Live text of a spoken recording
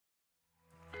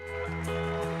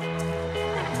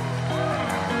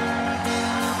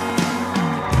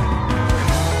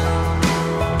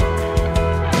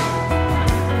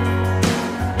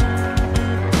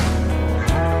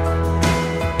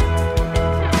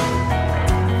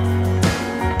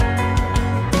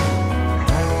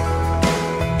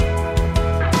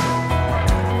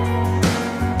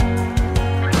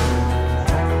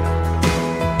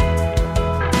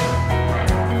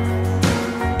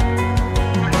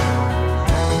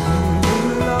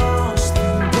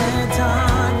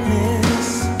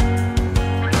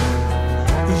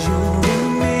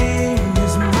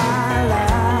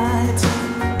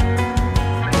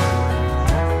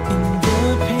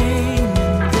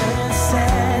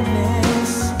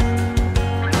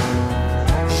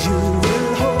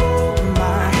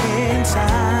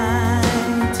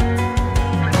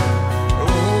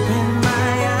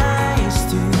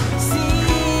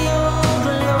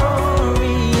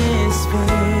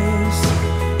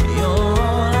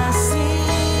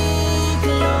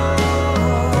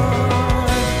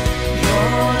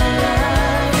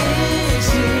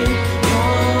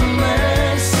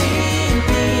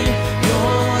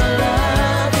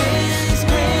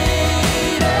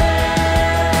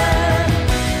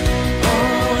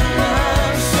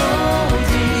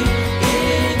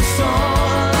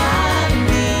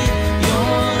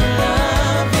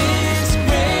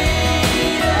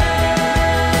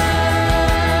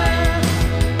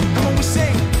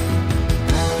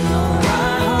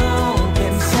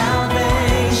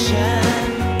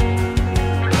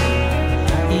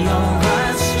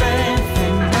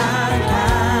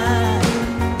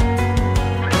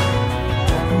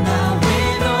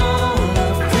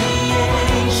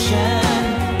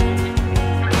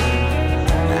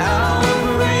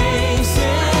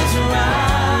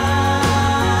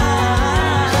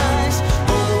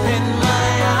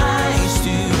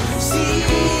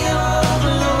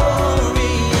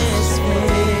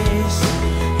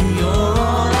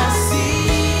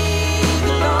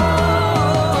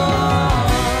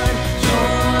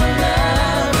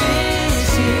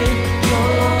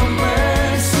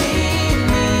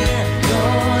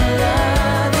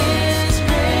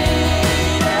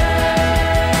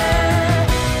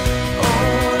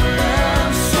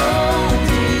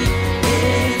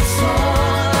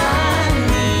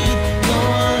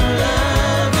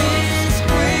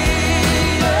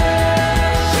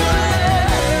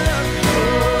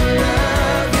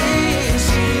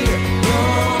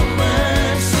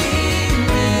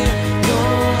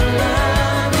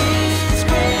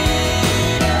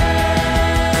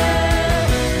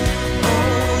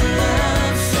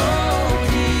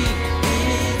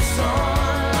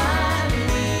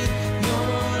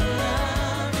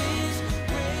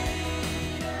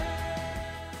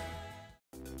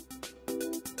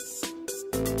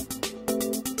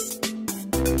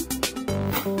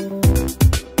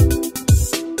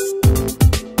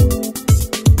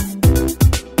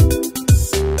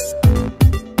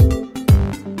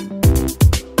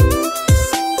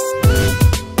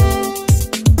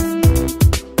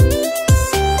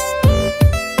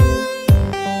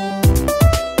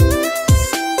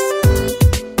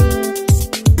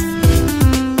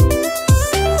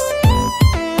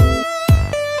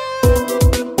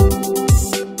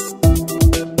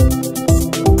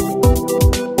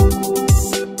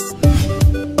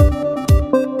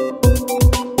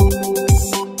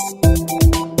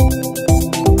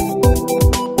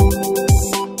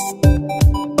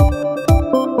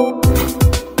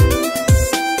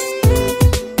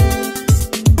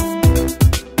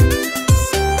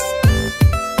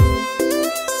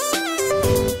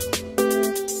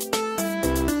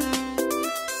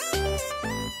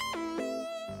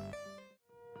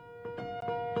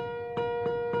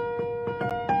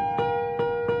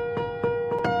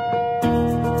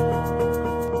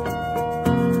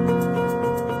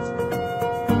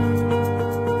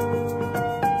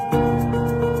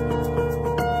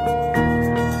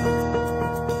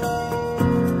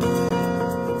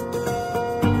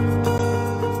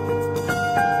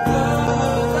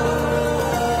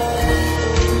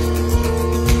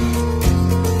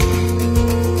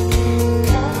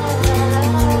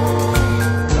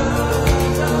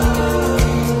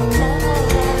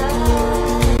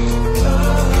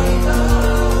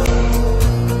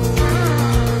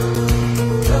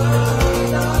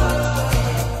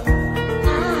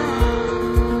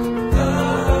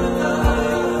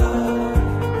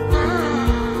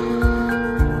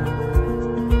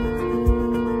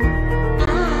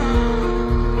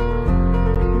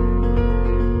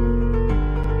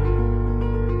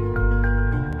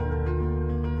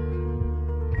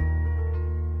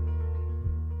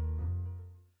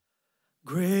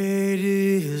Great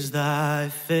is thy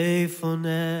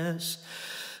faithfulness.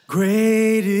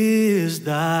 Great is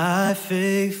thy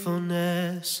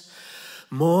faithfulness.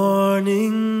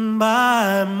 Morning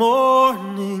by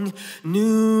morning,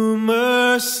 new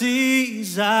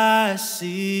mercies I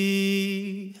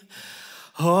see.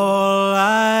 All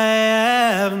I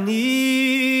have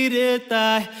needed,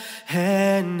 thy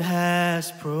hand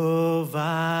has provided.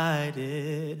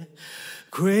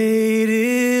 Great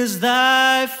is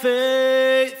thy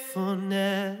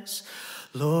faithfulness,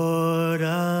 Lord,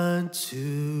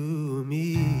 unto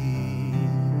me.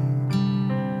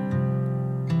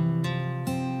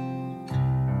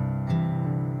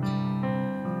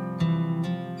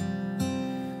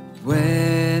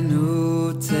 When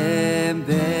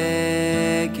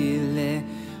utembegile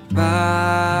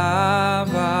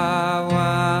Baba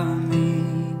wami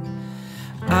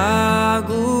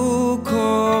aguko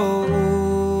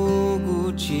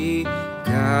uguchi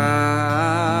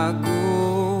kaguwe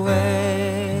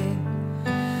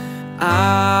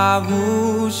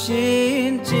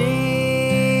abushinji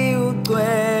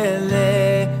utwele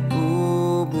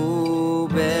ububele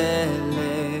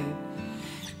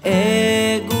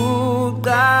egudale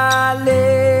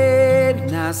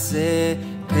nase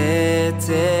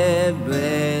petelweni.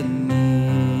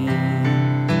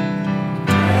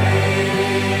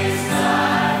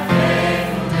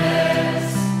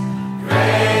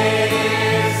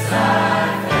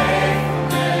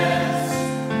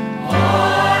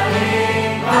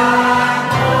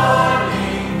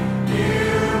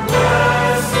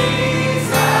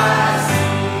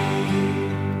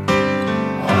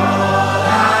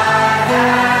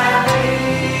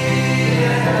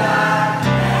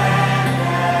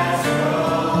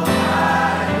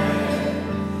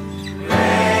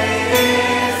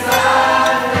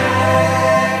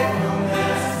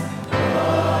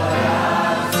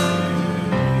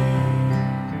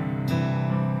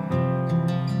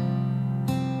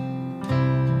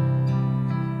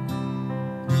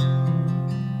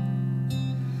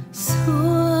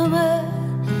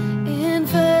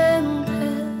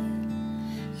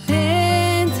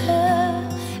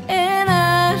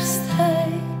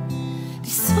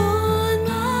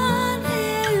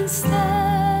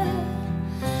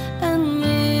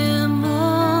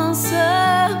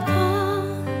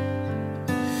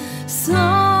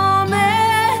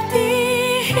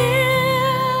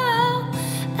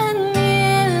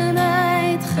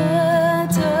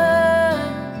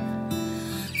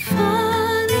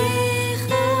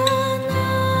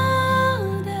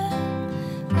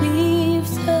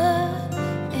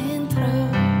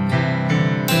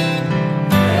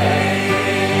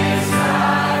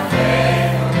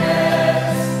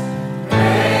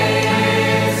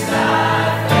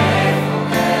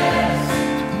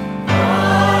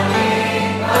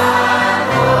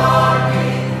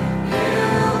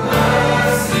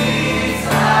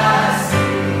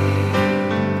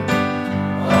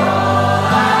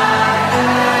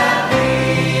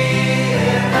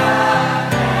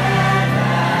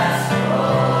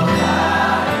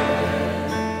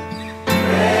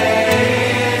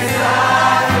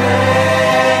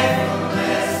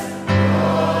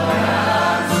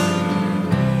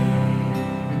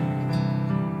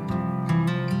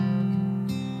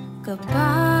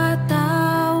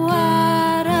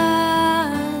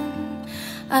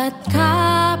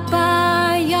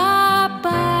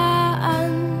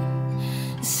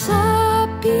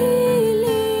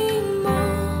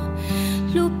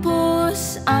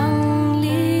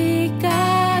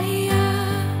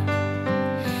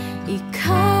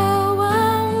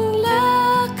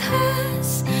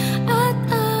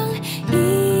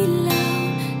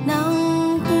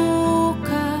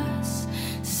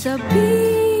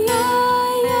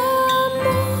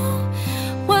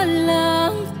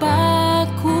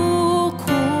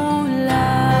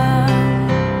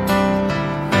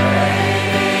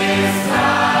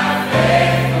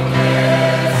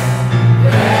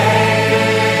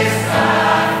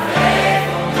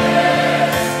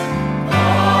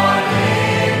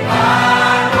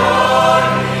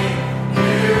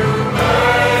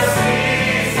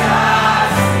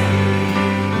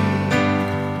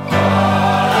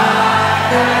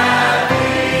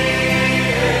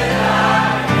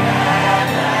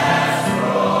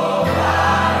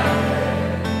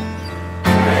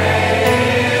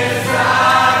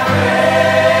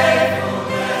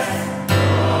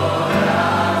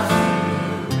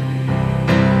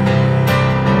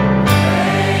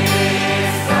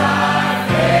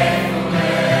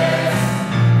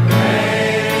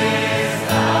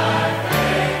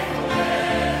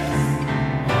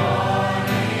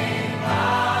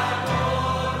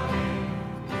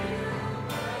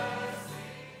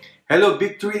 Hello,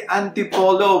 Victory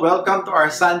Antipolo. Welcome to our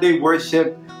Sunday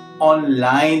worship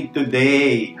online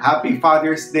today. Happy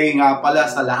Father's Day nga pala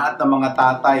sa lahat ng mga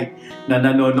tatay na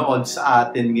nanonood sa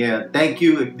atin ngayon. Thank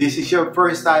you. If this is your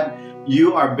first time,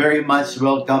 you are very much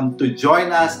welcome to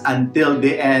join us until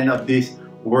the end of this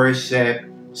worship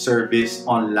service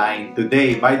online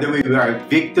today. By the way, we are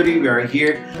Victory. We are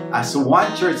here as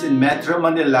one church in Metro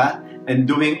Manila and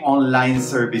doing online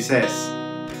services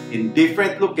in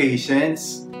different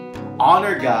locations.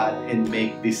 Honor God and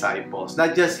make disciples,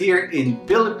 not just here in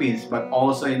Philippines but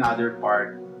also in other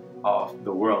part of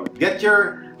the world. Get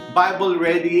your Bible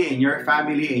ready and your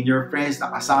family and your friends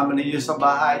na kasama ninyo sa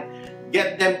bahay.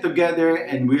 Get them together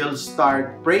and we'll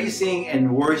start praising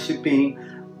and worshiping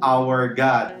our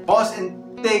God. Pause and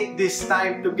take this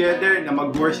time together na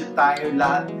mag-worship tayo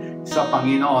lahat sa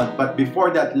Panginoon. But before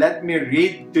that, let me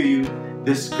read to you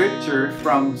the scripture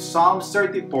from Psalm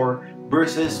 34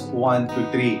 verses 1 to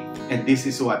 3. And this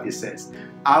is what it says.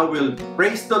 I will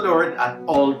praise the Lord at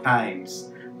all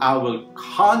times. I will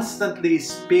constantly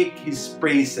speak His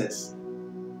praises.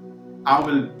 I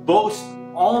will boast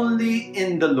only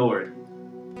in the Lord.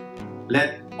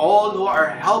 Let all who are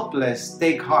helpless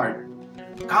take heart.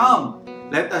 Come,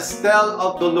 let us tell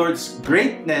of the Lord's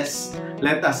greatness.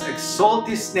 Let us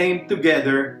exalt His name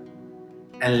together.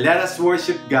 And let us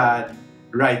worship God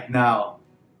right now.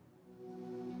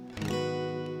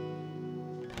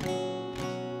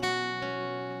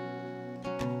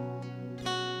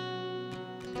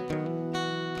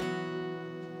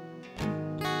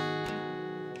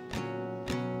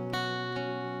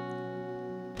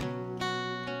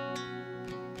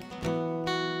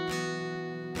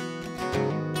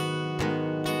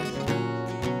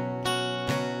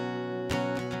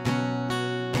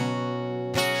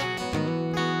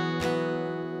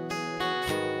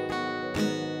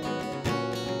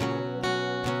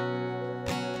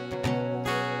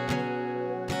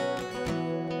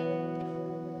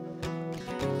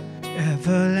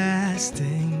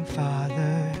 Everlasting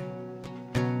Father,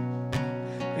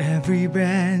 every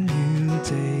brand new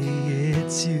day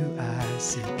it's you I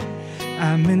see.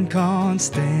 I'm in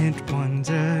constant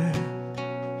wonder.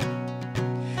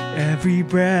 Every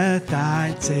breath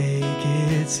I take,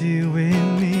 it's you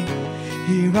in me.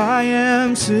 Here I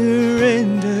am,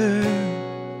 surrender.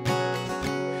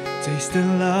 Taste the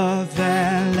love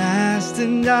that lasts,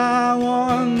 and I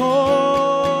want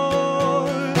more.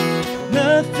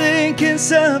 Nothing can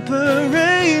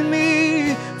separate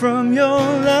me from your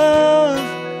love,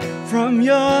 from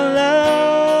your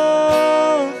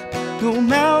love. No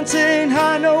mountain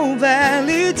high, no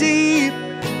valley deep.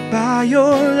 By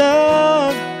your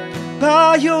love,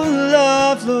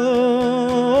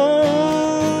 Lord.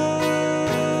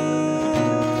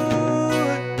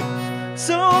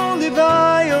 Solely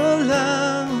by your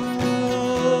love.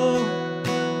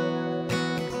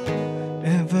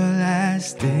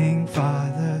 Everlasting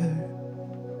Father,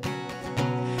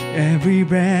 every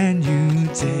brand new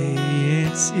day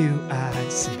it's you I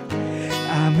see.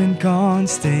 I'm in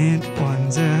constant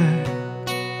wonder.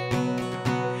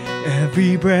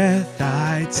 Every breath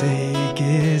I take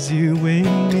is you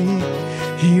in me.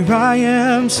 Here I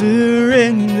am,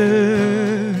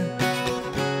 surrender.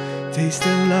 Taste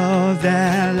the love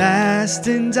that lasts,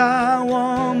 and I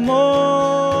want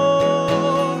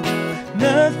more.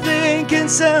 Nothing can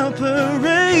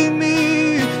separate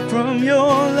me from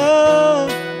your love,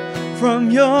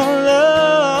 from your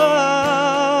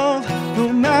love. No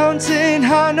mountain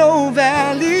high, no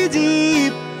valley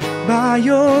deep. By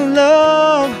your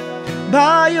love,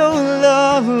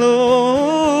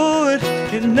 Lord.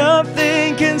 And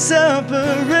nothing can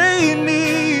separate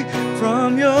me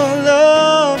from your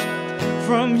love,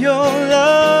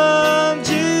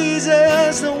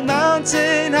 Jesus. No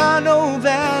mountain high, no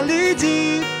valley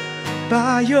deep.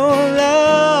 By your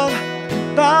love,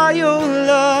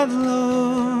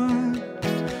 Lord.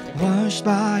 Washed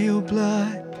by your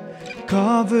blood,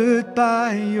 covered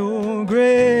by your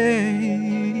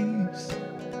grace.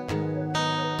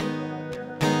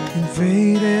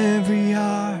 Invade every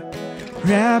heart,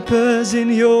 wrap us in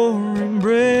your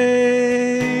embrace.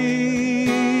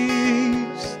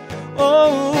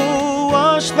 Oh,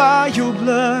 washed by your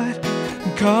blood,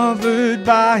 covered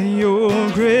by your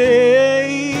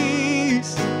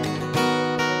grace.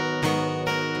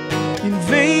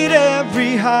 Invade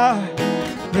every heart,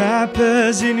 wrap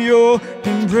us in your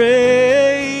embrace.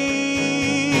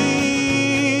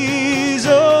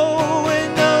 Oh,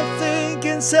 and nothing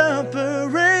can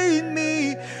separate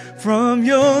me from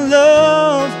your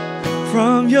love,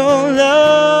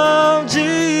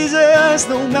 Jesus.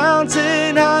 No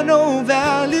mountain high, no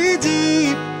valley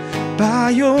deep.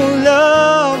 By your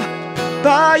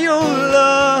by your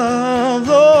love,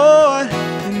 Lord.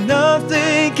 And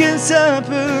nothing can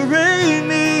separate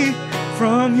me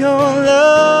from your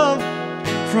love,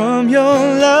 from your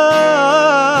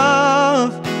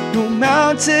love. No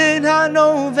mountain high,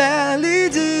 no valley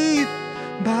deep,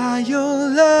 by your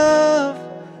love,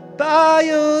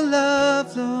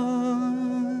 Lord.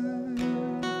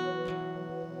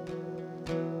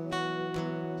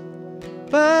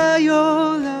 By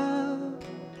your love,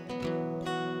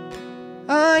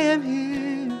 I am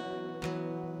here.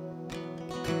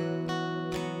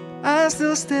 I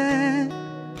still stand.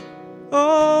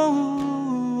 Oh,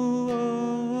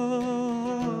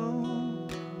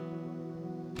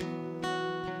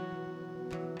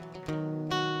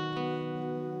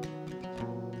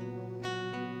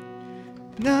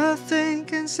 nothing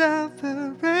can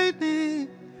separate me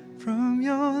from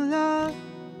your love,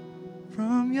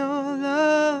 from your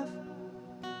love.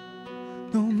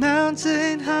 No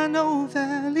mountain high, no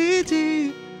valley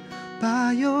deep,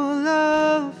 by your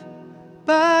love,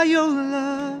 by your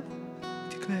love.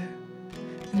 Declare.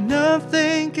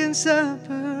 Nothing can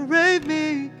separate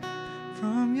me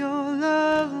from your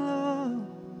love, Lord.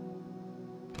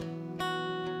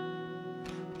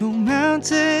 No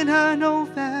mountain high, no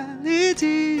valley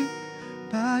deep,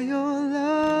 by your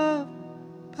love,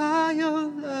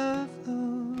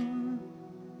 Lord.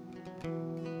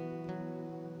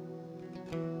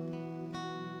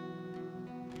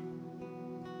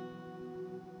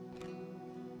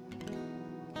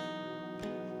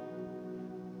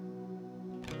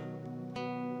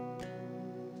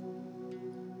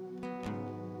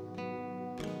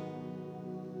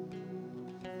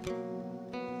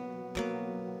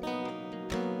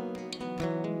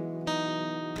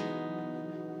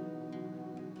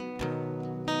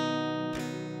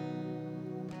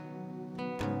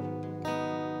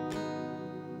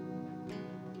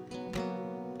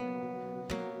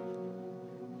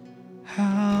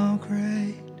 How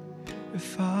great your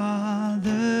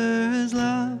Father's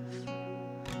love,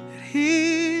 that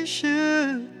He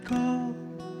should call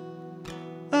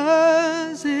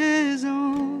us His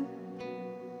own,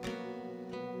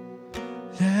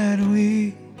 that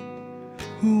we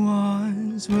who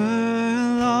once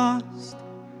were lost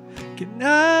can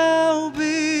now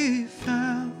be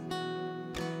found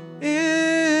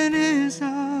in His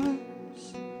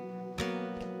arms.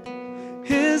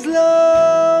 His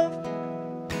love,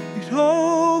 it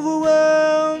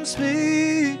overwhelms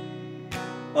me,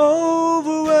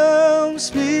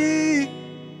 overwhelms me,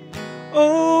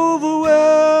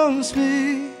 overwhelms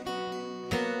me.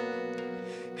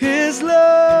 His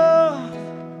love,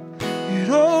 it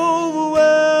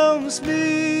overwhelms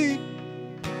me,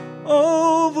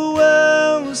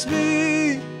 overwhelms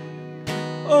me,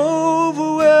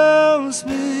 overwhelms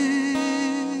me.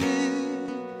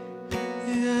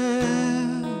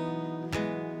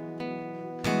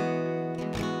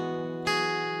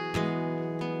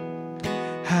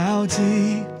 How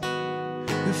deep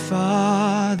the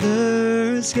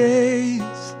Father's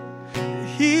gaze, that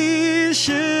He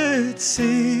should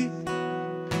see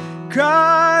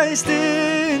Christ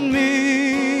in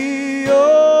me.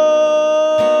 Oh,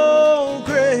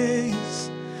 grace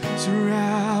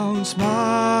surrounds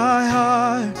my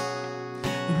heart,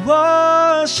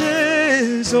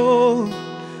 washes all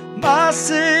my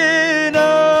sin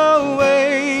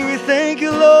away. We thank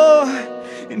you, Lord,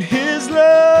 in His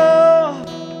love.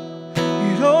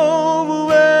 It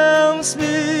overwhelms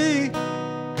me,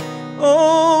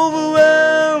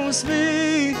 overwhelms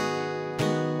me,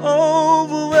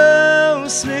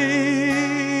 overwhelms me.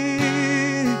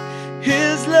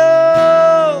 His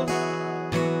love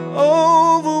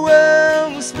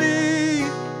overwhelms me,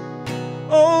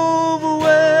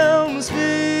 overwhelms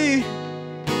me,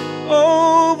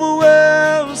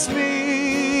 overwhelms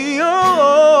me.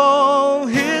 Oh,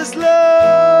 His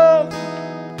love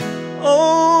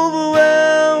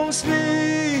overwhelms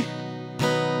me,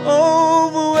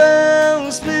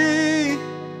 overwhelms me,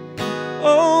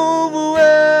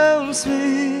 overwhelms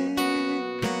me.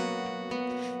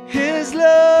 His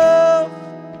love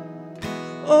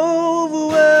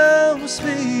overwhelms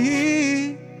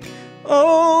me,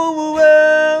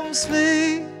 overwhelms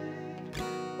me,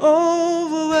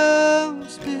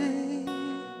 overwhelms me.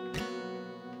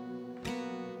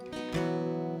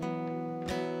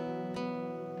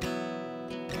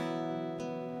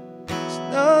 There's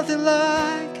nothing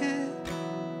like it.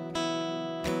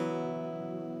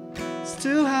 It's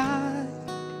too high,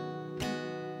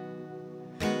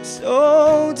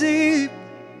 so deep,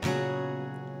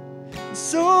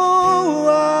 so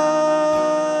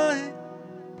wide.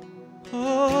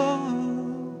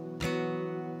 Oh,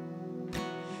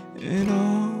 and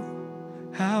oh,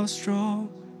 how how strong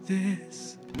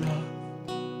this love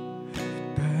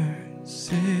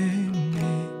burns in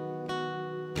me,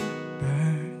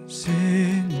 burns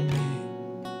in me.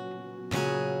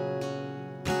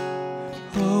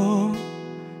 Oh,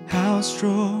 how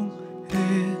strong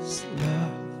is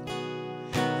love,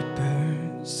 it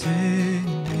burns in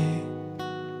me,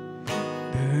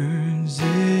 burns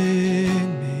in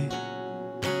me.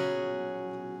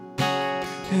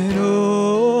 And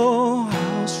oh,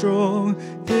 how strong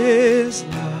this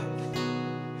love,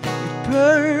 it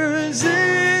burns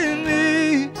in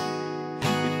me,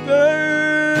 it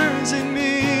burns in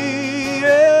me.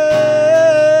 And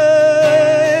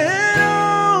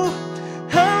oh,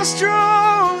 how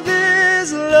strong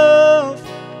this love,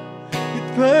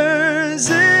 it burns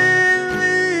in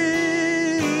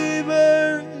me,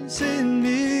 burns in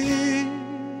me.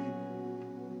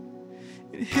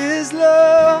 And His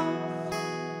love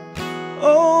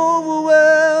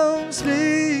overwhelms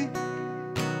me,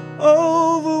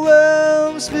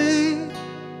 overwhelms me,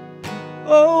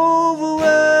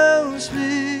 overwhelms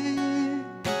me.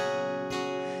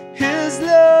 His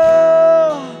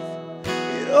love,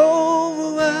 it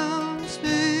overwhelms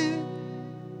me,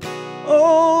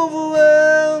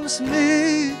 overwhelms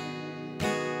me,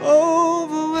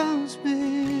 overwhelms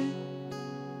me.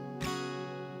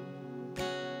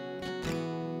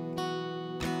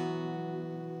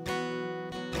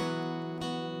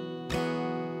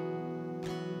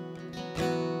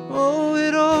 Oh,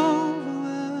 it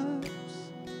overwhelms.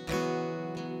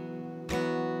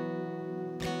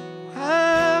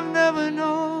 I've never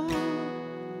known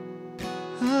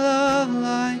a love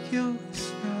like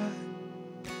yours, God.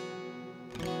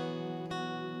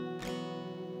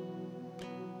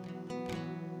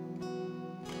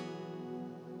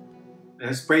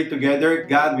 Let's pray together.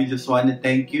 God, we just want to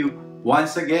thank you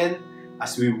once again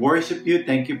as we worship you.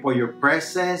 Thank you for your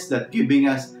presence that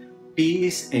giving us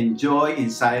peace and joy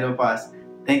inside of us.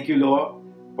 Thank you, Lord,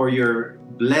 for your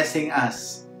blessing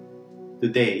us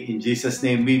today. In Jesus'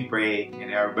 name we pray.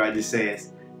 And everybody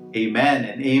says, Amen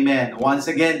and Amen. Once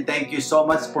again, thank you so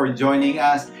much for joining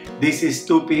us. This is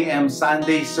 2 p.m.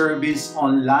 Sunday service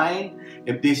online.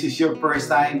 If this is your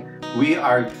first time, we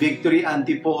are Victory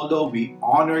Antipolo. We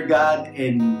honor God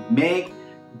and make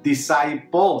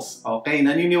disciples. Okay,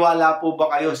 naniniwala po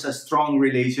ba kayo sa strong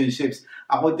relationships?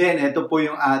 Ako din, ito po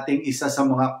yung ating isa sa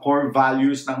mga core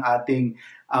values ng ating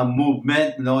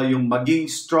movement, no? Yung maging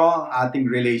strong ang ating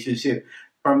relationship.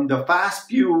 From the past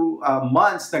few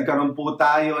months, nagkaroon po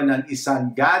tayo ng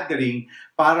isang gathering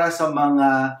para sa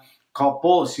mga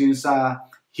couples, yung sa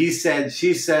he said,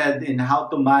 she said, and how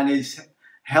to manage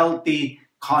healthy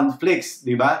conflicts,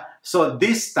 di ba? So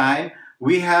this time,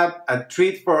 we have a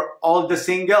treat for all the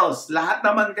singles. Lahat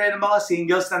naman kayo ng mga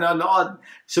singles na nanonood.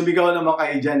 Sumigaw naman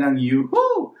kayo dyan ng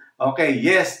yuhuu! Okay,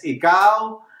 yes,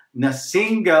 ikaw na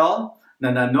single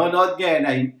na nanonood ngayon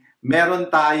ay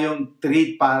meron tayong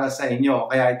treat para sa inyo.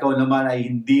 Kaya ikaw naman ay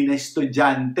hindi na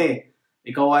estudyante.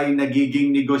 Ikaw ay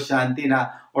nagiging negosyante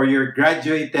na or you're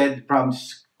graduated from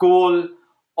school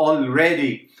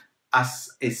already.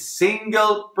 As a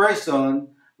single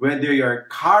person, whether you're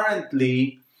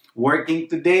currently working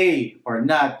today or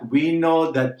not, we know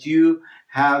that you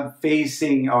have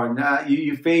facing or not,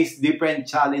 you face different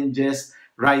challenges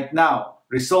right now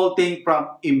resulting from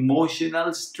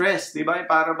emotional stress, di ba?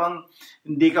 Para bang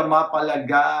hindi ka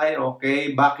mapalagay,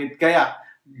 okay? Bakit kaya?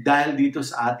 Dahil dito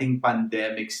sa ating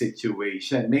pandemic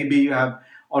situation. Maybe you have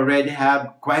already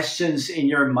have questions in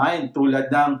your mind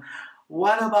tulad ng,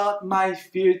 what about my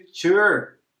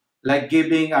future? Like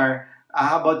giving our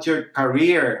how about your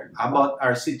career? How about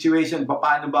our situation?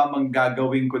 Paano ba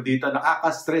manggagawin ko dito?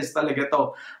 Nakaka-stress talaga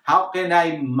to. How can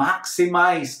I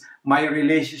maximize my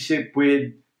relationship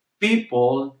with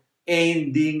people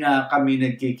hindi nga kami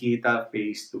nagkikita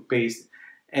face-to-face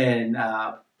and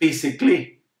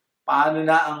physically? Paano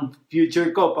na ang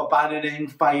future ko? Paano na yung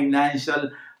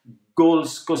financial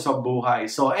goals ko sa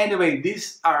buhay? So anyway,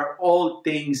 these are all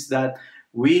things that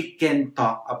we can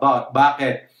talk about.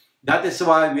 Bakit? That is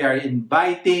why we are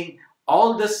inviting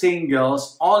all the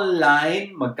singles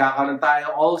online. Magkakaroon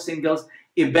tayo all singles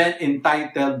event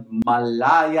entitled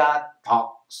Malaya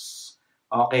Talks.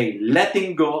 Okay,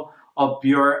 letting go of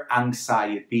your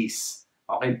anxieties.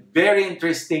 Okay, very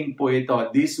interesting po ito.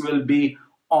 This will be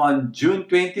on June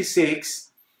 26,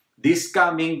 this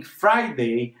coming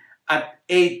Friday at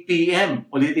 8 p.m.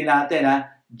 Ulitin natin ha,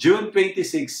 June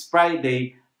 26,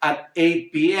 Friday at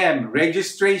 8 p.m.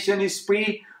 Registration is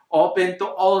free. Open to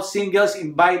all singles.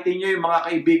 Invite niyo yung mga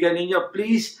kaibigan ninyo.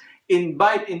 Please,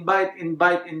 invite.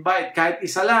 Kahit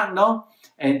isa lang, no?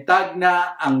 And tag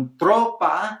na ang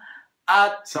tropa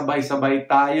at sabay-sabay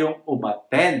tayong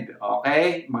umattend.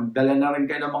 Okay? Magdala na rin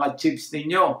kayo ng mga chips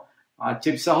ninyo.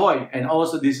 Chips Ahoy. And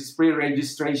also, this is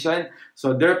pre-registration.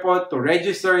 So therefore, to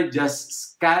register, just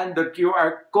scan the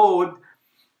QR code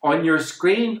on your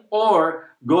screen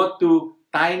or go to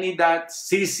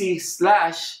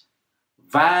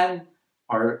tiny.cc/van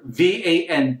or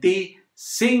VANT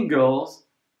singles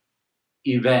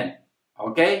event.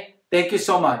 Okay? Thank you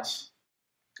so much.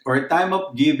 For a time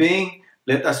of giving,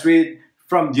 let us read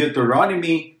from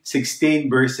Deuteronomy 16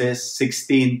 verses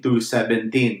 16 to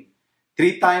 17.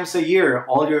 3 times a year,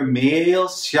 all your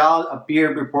males shall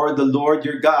appear before the Lord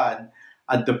your God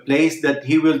at the place that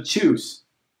he will choose,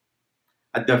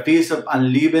 at the feast of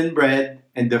unleavened bread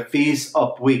and the feast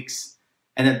of weeks,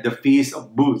 and at the feast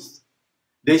of booths.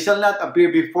 They shall not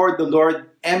appear before the Lord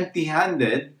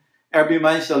empty-handed. Every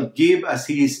man shall give as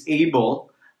he is able,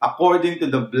 according to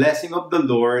the blessing of the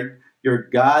Lord your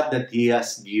God that He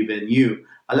has given you.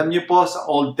 Alam niyo po sa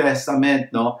Old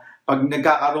Testament, no, pag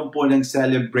nagkakaroon po ng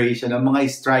celebration, ang mga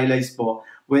Israelites po,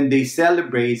 when they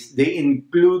celebrate, they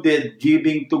included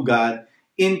giving to God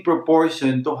in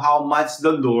proportion to how much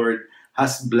the Lord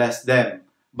has blessed them.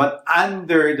 But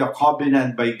under the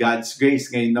covenant by God's grace,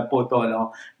 ngayon na po to,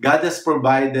 no, God has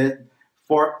provided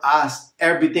for us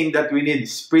everything that we need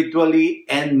spiritually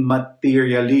and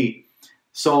materially.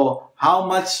 So, how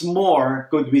much more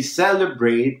could we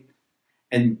celebrate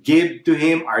and give to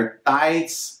Him our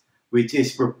tithes, which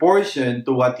is proportion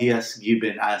to what He has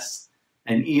given us,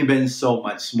 and even so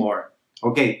much more.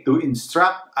 Okay, to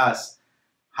instruct us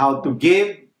how to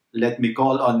give, let me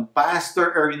call on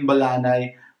Pastor Erwin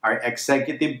Balanay, our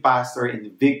executive pastor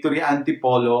in Victory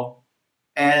Antipolo,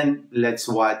 and let's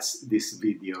watch this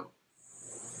video.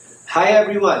 Hi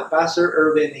everyone, Pastor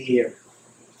Erwin here.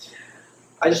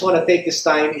 I just want to take this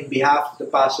time in behalf of the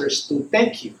pastors to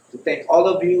thank you, to thank all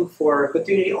of you for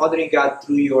continually honoring God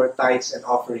through your tithes and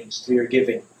offerings, through your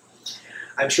giving.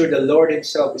 I'm sure the Lord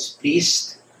Himself is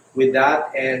pleased with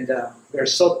that, and we're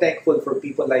so thankful for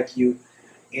people like you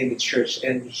in the church,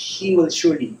 and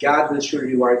God will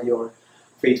surely reward your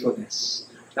faithfulness.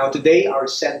 Now today, our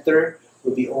center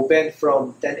will be open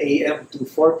from 10 a.m. to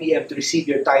 4 p.m. to receive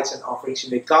your tithes and offerings.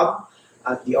 You may come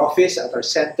at the office, at our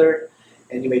center,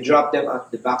 and you may drop them at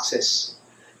the boxes.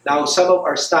 Now, some of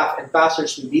our staff and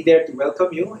pastors will be there to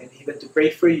welcome you and even to pray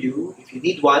for you. If you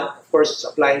need one, of course,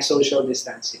 applying social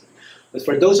distancing. But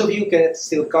for those of you who can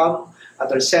still come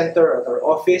at our center, at our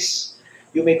office,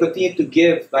 you may continue to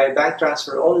give by bank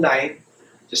transfer online.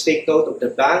 Just take note of the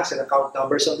banks and account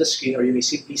numbers on the screen, or you may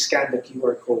simply scan the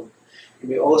QR code. You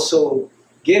may also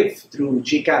give through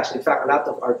GCash. In fact, a lot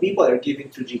of our people are giving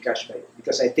through GCash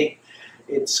because I think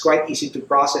it's quite easy to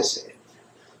process it.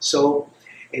 So,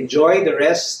 enjoy the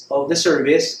rest of the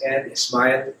service and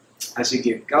smile as you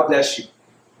give. God bless you.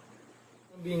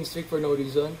 Being strict for no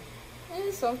reason?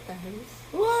 Sometimes.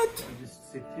 What?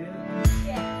 Just sit here.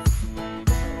 Yes.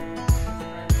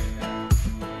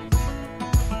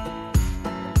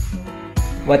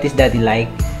 What is Daddy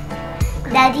like?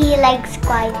 Daddy likes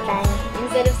quiet time.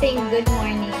 Instead of saying good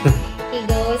morning, he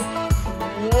goes,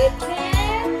 good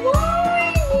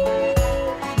morning.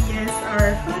 Yes,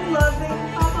 our fun-loving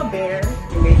Papa Bear.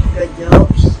 You make good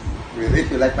jokes. Really?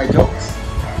 You like my jokes?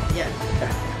 Yeah.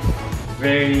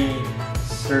 Very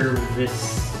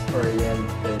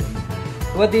service-oriented.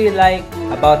 What do you like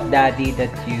about Daddy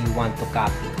that you want to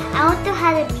copy? I want to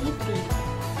have a meeting.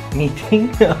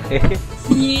 Meeting? Okay.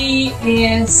 He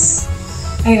is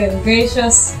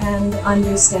gracious and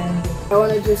understanding. I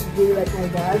want to just be like my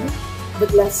dad,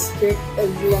 but less strict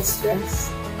and less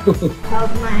stressed.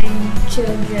 Help my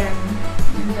children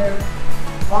in their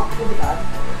walk with God.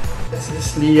 This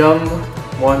is Liam,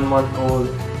 1 month old.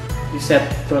 You set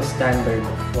to a standard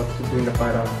of what to do na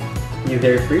parang be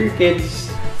there for your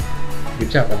kids.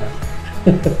 Good job, anak.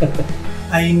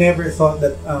 I never thought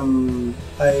that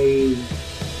I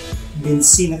been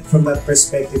seen from that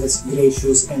perspective as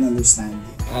gracious and understanding.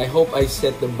 I hope I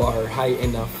set the bar high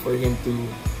enough for him to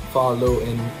follow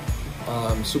and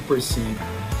supersede.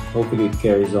 Hopefully it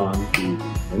carries on to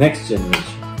the next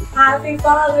generation. Happy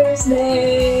Father's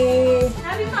Day!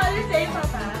 Happy Father's Day,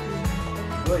 Papa.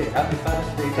 Boy, happy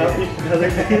Father's Day. Happy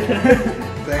Father's Day.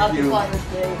 Thank you. Father's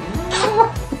Day.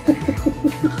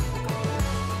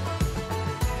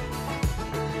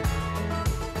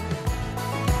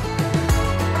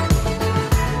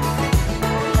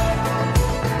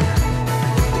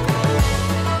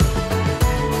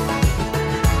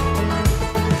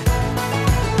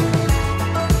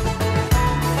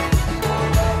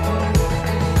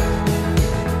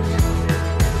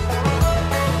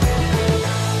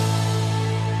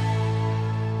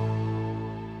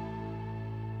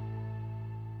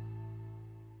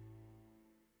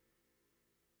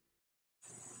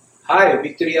 Hi,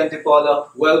 Victory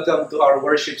Antipolo. Welcome to our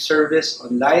worship service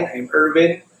online. I'm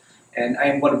Irvin, and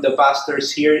I'm one of the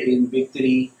pastors here in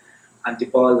Victory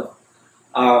Antipolo.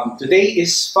 Today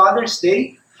is Father's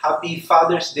Day. Happy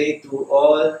Father's Day to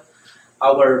all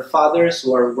our fathers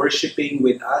who are worshiping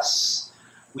with us.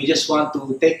 We just want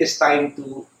to take this time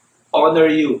to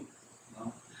honor you.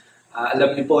 No?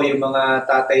 Alam niyo po yung mga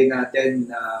tatay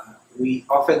natin, we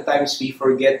oftentimes we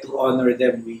forget to honor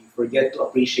them. We forget to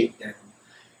appreciate them.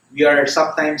 We are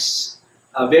sometimes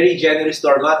very generous to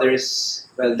our mothers.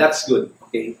 Well, that's good.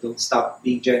 Okay, don't stop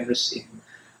being generous in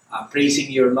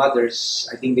praising your mothers.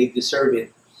 I think they deserve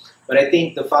it. But I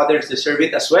think the fathers deserve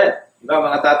it as well. Diba,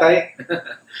 mga tatay?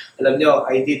 Alam nyo,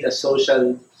 I did a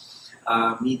social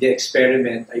media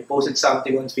experiment. I posted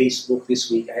something on Facebook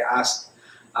this week. I asked,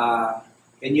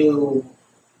 can you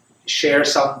share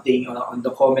something on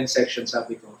the comment section,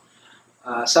 sabi ko.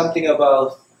 Something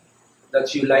about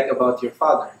that you like about your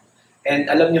father.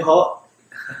 And alam nyo ho,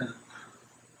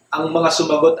 ang mga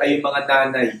sumagot ay yung mga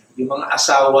nanay, yung mga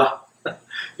asawa.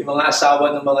 Yung mga asawa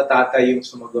ng mga tatay yung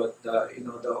sumagot.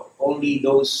 Only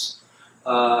those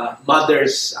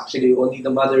mothers, actually only the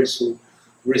mothers who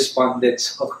responded.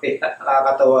 So, okay,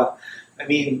 nakakatawa. I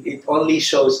mean, it only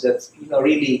shows that,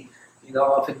 really,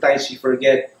 oftentimes we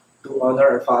forget to honor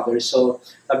our fathers. So,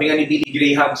 sabi nga ni Billy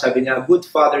Graham, sabi niya, a good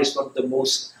father is one of the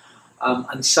most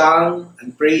unsung,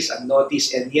 unpraised,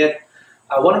 unnoticed, and yet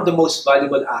one of the most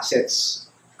valuable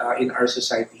assets in our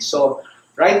society. So,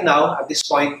 right now, at this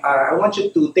point, I want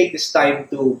you to take this time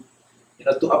to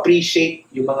appreciate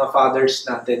yung mga fathers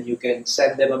natin. You can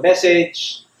send them a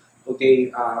message, okay,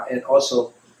 and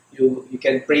also you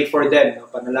can pray for them,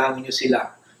 panalangin nyo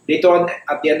sila. Later on,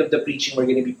 at the end of the preaching, we're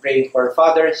going to be praying for our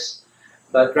fathers,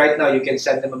 but right now, you can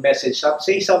send them a message.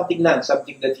 Say something lang,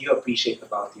 something that you appreciate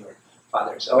about your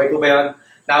fathers. Okay po ba yun?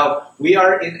 Now, we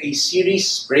are in a series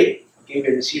break. Okay,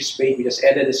 we're in a series break. We just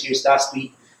ended the series last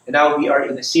week. And now we are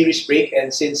in a series break,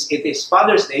 and since it is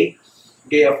Father's Day,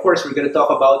 okay, of course, we're going to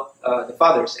talk about the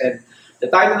fathers. And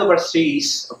the title of our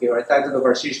series, okay, or the title of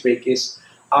our series break is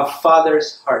A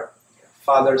Father's Heart.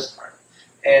 Father's Heart.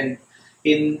 And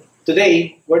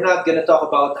today, we're not going to talk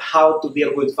about how to be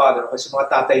a good father. Kasi mga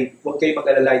tatay, huwag kayo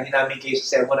mag-alala, hindi namin kayo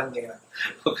sa sermonan ngayon.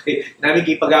 Okay, hindi namin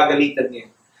kayo pagagalitan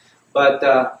ngayon. But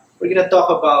we're going to talk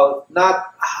about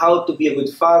not how to be a good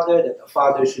father, that a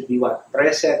father should be what?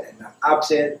 Present and not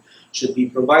absent, should be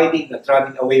providing, not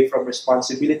running away from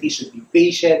responsibility, should be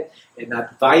patient and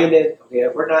not violent. Okay,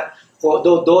 we're not,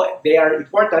 though they are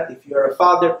important, if you're a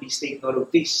father, please take note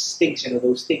of these things,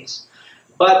 those things.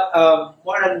 But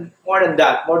more than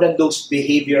that, more than those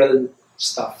behavioral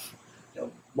stuff,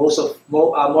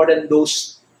 more than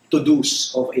those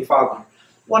to-dos of a father,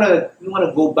 we want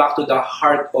to go back to the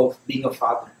heart of being a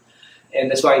father. And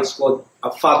that's why it's called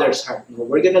a father's heart.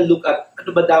 We're going to look at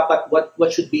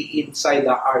what should be inside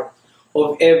the heart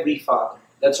of every father.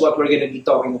 That's what we're going to be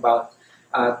talking about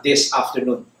this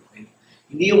afternoon. Okay?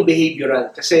 Hindi yung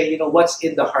behavioral. Kasi, what's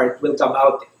in the heart will come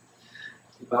out.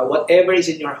 Diba? Whatever is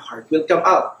in your heart will come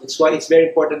out. That's why it's very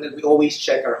important that we always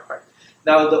check our heart.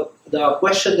 Now, the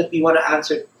question that we want to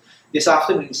answer this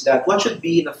afternoon is that what should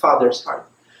be in a father's heart?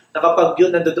 Na kapag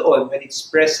yun nandoon, when it's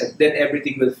present, then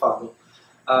everything will follow.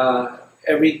 The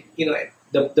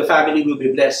family will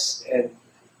be blessed, and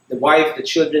the wife, the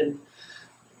children,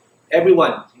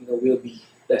 everyone, will be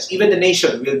blessed. Even the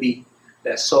nation will be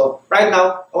blessed. So right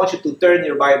now, I want you to turn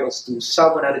your Bibles to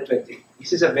Psalm 120.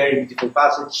 This is a very beautiful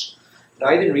passage.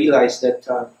 I didn't realize that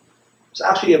there's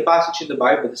actually a passage in the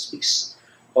Bible that speaks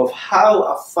of how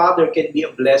a father can be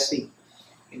a blessing,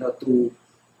 to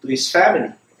his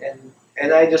family.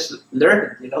 And I just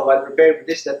learned, while preparing for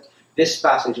this, that this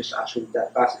passage is actually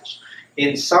that passage.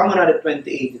 In Psalm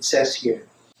 128, it says here,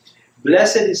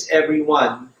 "Blessed is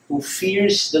everyone who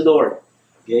fears the Lord,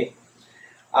 okay,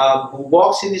 who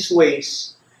walks in his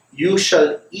ways. You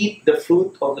shall eat the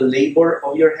fruit of the labor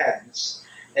of your hands,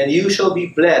 and you shall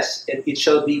be blessed, and it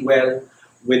shall be well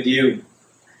with you.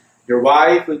 Your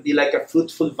wife will be like a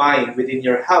fruitful vine within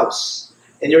your house,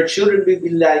 and your children will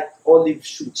be like olive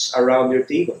shoots around your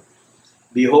table.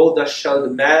 Behold, thus shall the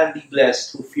man be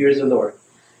blessed who fears the Lord.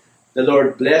 The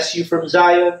Lord bless you from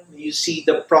Zion. May you see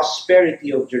the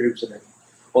prosperity of Jerusalem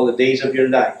all the days of your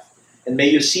life. And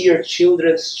may you see your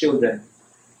children's children.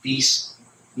 Peace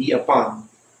be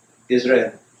upon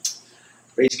Israel."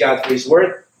 Praise God for His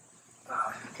word.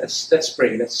 Let's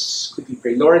pray. Let's quickly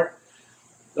pray. Lord,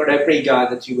 I pray,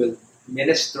 God, that you will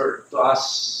minister to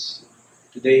us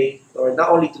today, Lord,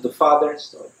 not only to the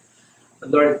fathers, Lord,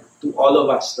 but Lord, to all of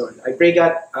us, Lord. I pray,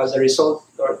 God, as a result,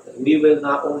 Lord, that we will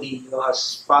not only,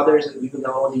 as fathers, that we will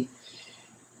not only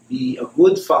be a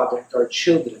good father to our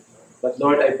children, Lord, But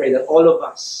Lord, I pray that all of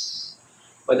us,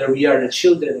 whether we are the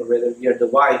children or whether we are the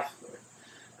wife,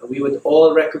 Lord, we would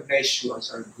all recognize you as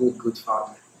our good, good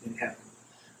Father in heaven.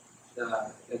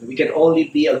 And we can only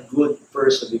be a good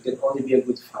person. We can only be a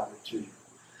good father through you.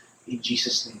 In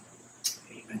Jesus' name.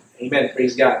 Amen. Amen.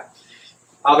 Praise God.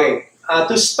 Okay.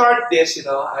 To start this,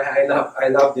 I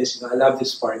love this. I love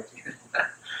this part.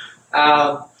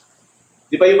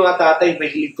 Di ba yung mga tatay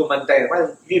mahilig kumanta?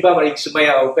 Well, yung iba mahilig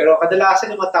sumayaw. Pero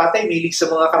kadalasan yung mga tatay mahilig sa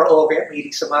mga karaoke,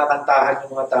 mahilig sa mga kantahan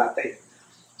ng mga tatay.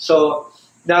 So,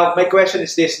 now, my question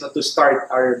is this, to start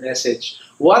our message.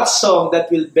 What song that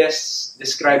will best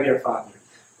describe your father?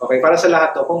 Okay, para sa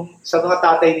lahat to, kung sa mga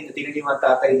tatay ninyo, tingnan yung mga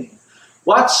tatay ninyo.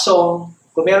 What song,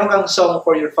 kung meron kang song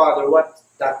for your father, what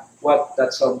that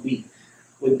song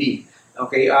would be?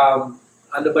 Okay,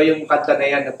 ano ba yung kanta na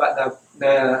yan na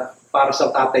para sa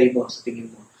tatay mo, sa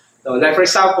tingin mo? No, like for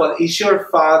example, is your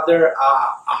father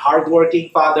a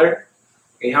hardworking father?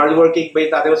 Okay, hardworking ba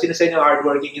yung tatay mo? Sino sa inyo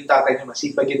hardworking yung tatay niyo?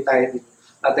 Masipag yung tatay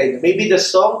niyo. Maybe the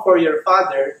song for your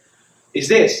father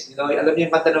is this. Alam niyo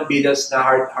yung kanta ng Beatles na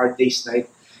Hard Day's Night.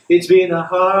 It's been a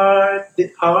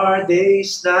hard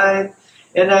day's night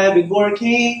and I've been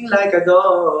working like a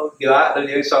dog. Di ba? Alam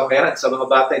niyo yung song na yan. Sa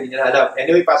mga bata, hindi niyo alam.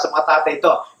 Anyway, para sa mga tatay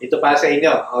ito para sa inyo.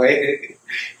 Okay?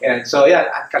 And so, yan.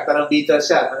 Ang kanta ng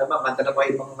Beatles yan. Alam mo, kanta ng mga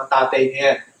ibang mga tatay niyo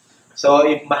yan. So,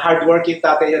 if hardworking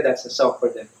tatay niyo, that's a song for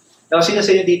them. Now, sino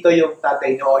sa inyo dito yung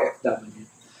tatay niyo OFW?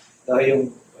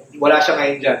 Wala siya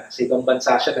ngayon dyan. Sa ibang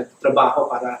bansa siya,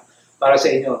 nagtrabaho para sa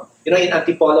inyo. In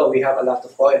Antipolo, we have a lot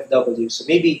of OFW. So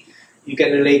maybe you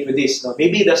can relate with this. No?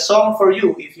 Maybe the song for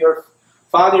you, if your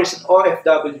father is an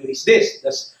OFW, is this.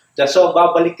 The song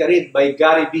Babalik Ka Rin by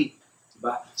Gary B.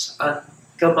 Diba? Saan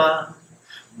ka man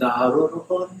naroon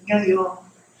ngayon?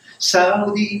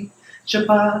 Saudi,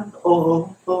 Japan,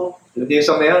 Alam niyo yung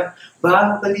song na yun?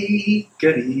 Babalik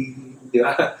ka rin.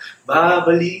 Diba?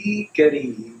 Babalik ka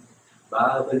rin.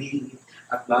 Babalik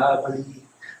at babalik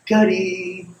ka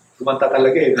rin. Kumanta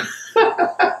talaga eh.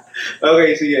 Okay,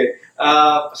 sige.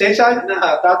 Pasensya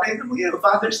na, tatay na mo yun.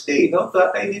 Father's Day, no?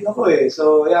 Tatay din ako eh.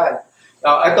 So, yan.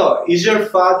 Ito, is your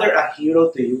father a hero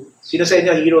to you? Sino sa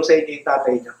inyo hero sa inyo yung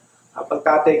tatay niyo? Pag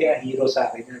tatay kaya hero sa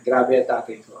akin, grabe ang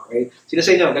tatay ko. Okay? Sino sa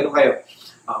inyo? Ganun kayo.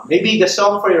 Maybe the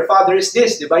song for your father is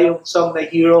this, di ba? Yung song na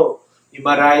Hero, yung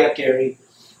Mariah Carey.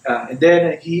 And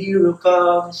then a hero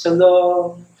comes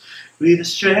along with the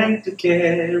strength to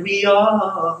carry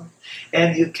on.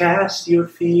 And you cast your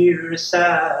fear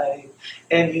aside,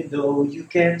 and you know you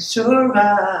can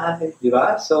survive.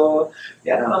 Diba? So,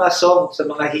 yan ang mga song sa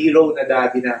mga hero na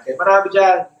daddy natin. Marami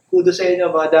dyan. Kudos sa inyo,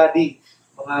 mga daddy.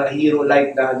 Mga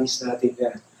hero-like daddies natin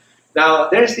yan.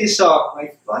 Now, there's this song,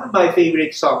 one of my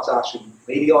favorite songs actually.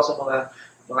 Maybe also mga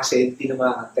senti na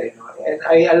mga kanta. And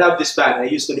I love this band.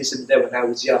 I used to listen to them when I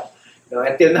was young.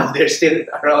 Until now, they're still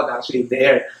around actually in the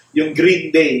air. Yung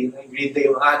Green Day,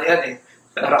 mga ano yan eh.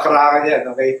 Rock-rockan yan,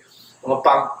 okay? Mga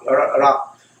punk,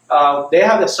 rock. They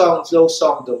have a song, slow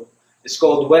song though. It's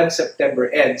called When September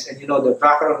Ends. And the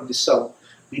background of this song,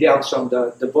 Billy Armstrong,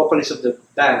 the vocalist of the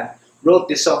band,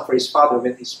 wrote this song for his father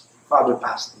when his father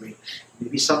passed away.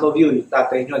 Maybe some of you, yung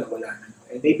tatay nyo, wala na.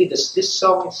 And maybe this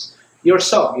song is your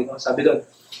song, sabi doon.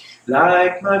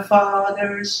 Like my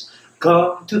fathers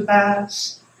come to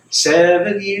pass,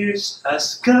 7 years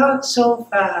has gone so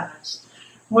fast.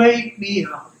 Wake me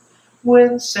up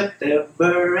when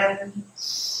September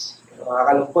ends.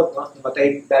 Nakakalungkot, no?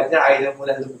 Namatay yung dad niya, ayaw mo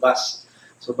na lumabas.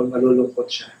 So, pag malulungkot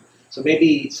siya. So,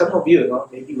 maybe some of you,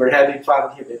 maybe we're having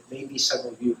fun here, but maybe some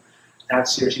of you,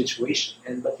 that's your situation.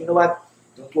 But you know what?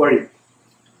 Don't worry.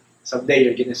 Someday,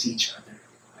 you're gonna see each other.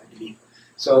 I believe.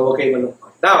 So, okay,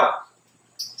 malungkot. Now,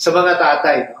 sa mga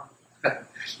tatay,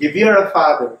 if you're a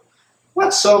father,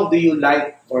 what song do you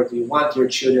like or do you want your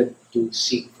children to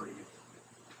sing for you?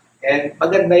 And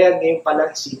maganda yan ngayon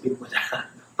palang isipin mo na.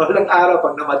 Palang araw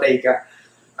pag namatay ka,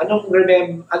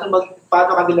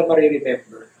 paano kanila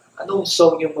mariremember? Anong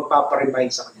song yung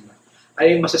magpaparemind sa kanila? Ano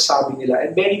yung masasabi nila?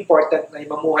 And very important na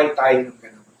mamuhay tayo ng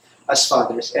ganun as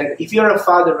fathers. And if you're a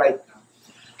father right now,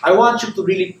 I want you to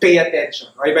really pay attention.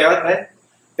 Okay ba yun, man?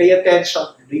 Pay attention,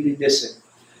 really listen.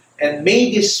 And may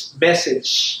this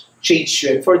message change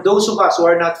you. And for those of us who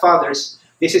are not fathers,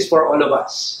 this is for all of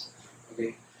us.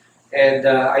 Okay? And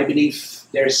I believe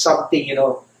there's something,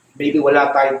 maybe wala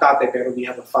tayong tatay, pero we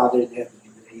have a father in heaven.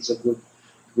 He's a good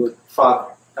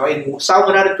father. Now in Psalm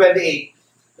 128,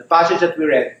 the passage that we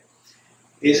read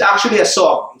is actually a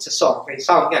song. It's a song. Okay,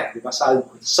 song nga, di ba? Psalm,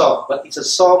 it's a song. But it's a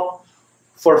song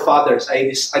for fathers. I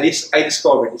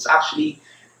discovered. It's actually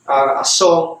a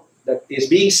song that is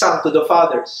being sung to the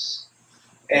fathers.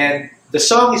 And the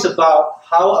song is about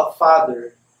how a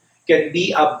father can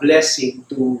be a blessing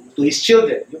to his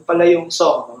children. Yung pala yung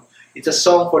song. No? It's a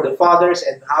song for the fathers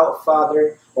and how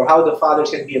the fathers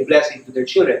can be a blessing to their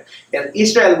children. And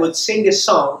Israel would sing this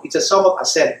song. It's a song of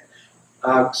ascent,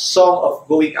 song of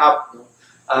going up. No?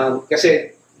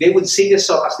 Kasi they would sing this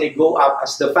song as they go up,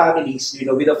 as the families,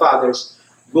 with the fathers,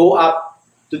 go up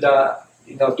to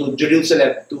to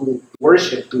Jerusalem to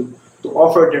worship, to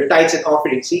offer their tithes and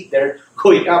offerings. See, they're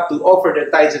going up to offer their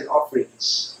tithes and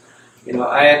offerings.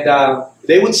 And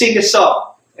they would sing this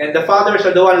song, and the fathers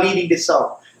are the one leading this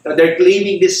song. They're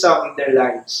claiming this song in their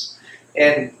lives.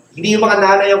 And hindi yung mga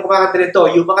nanay yung kumakanta nito,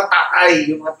 yung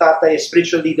mga tatay,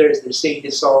 spiritual leaders, they're singing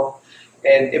this song.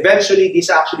 And eventually, this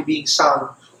actually being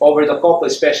sung over the couple,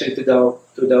 especially to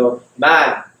the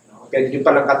man. Kaya hindi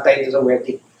palang kantayin ito sa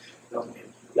wedding.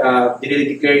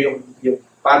 Dinideclare yung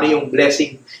paano yung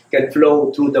blessing can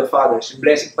flow through the fathers. Yung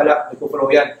blessing pala,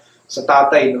 nagpo-flow yan sa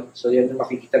tatay. No? So yan yung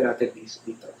makikita natin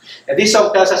dito. And this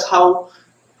song tells us how,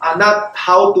 not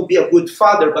how to be a good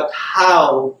father, but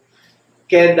how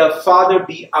can the father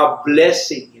be a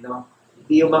blessing,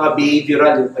 Hindi yung mga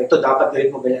behavioral, ito dapat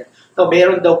gawin mo ganyan. No,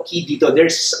 meron daw key dito.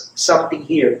 There's something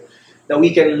here that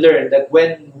we can learn that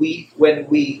when we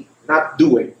not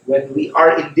do it, when we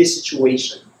are in this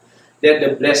situation, then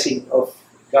the blessing of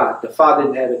God, the Father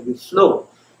in heaven, will flow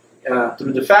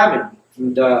through the family,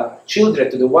 through the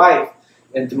children, to the wife,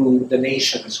 and through the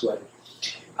nation as well.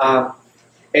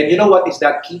 And you know what is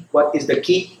that key? What is the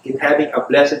key in having a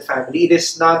blessed family? It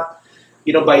is not,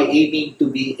 by aiming to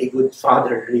be a good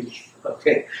father, really.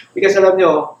 Okay? Because alam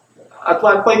nyo, at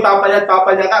one point, papalya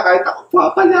ka, kahit ako,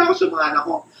 papalya ako sa mga anak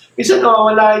ko. Minsan,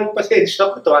 wala yung pasensya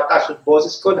ko, ataas yung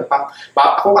boses ko.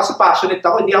 Ako kasi passionate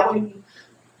ako, hindi ako yung,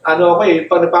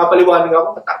 pag napapaliwanag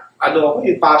ako,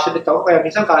 yung passionate ako, kaya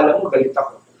minsan kala mo, galit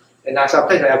ako. And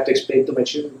sometimes I have to explain to my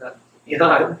children that,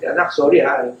 anak, sorry,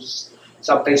 I'm just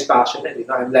sometimes passionate,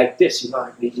 I'm like this,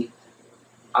 I'm really,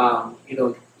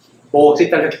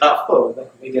 bossy talaga ako.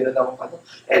 May ganun akong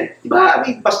And,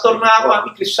 pastor na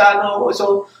ako, Kristiyano ako, so,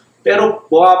 pero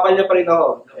buhapan niya pa rin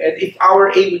ako. And if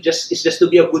our aim is just to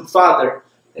be a good father,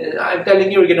 I'm telling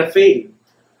you, we're gonna fail.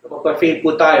 Magpa-fail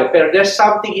po tayo. Pero there's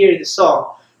something here in the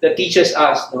song that teaches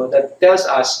us, that tells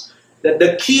us that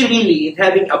the key really in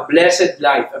having a blessed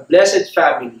life, a blessed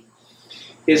family,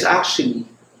 is actually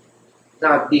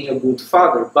not being a good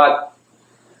father, but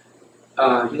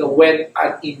when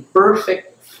an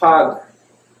imperfect father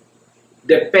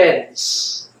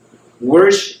depends,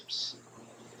 worships,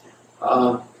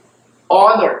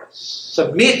 honors,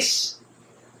 submits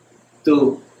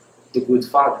to the good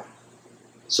father.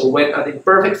 So when an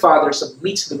imperfect father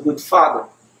submits to the good father,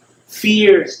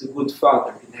 fears the good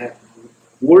father in heaven,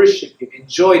 worship him,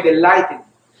 enjoy, delight in him,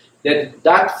 then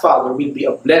that father will be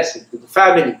a blessing to the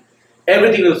family.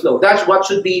 Everything will flow. That's what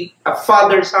should be a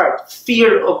father's heart,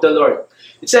 fear of the Lord.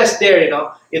 It says there,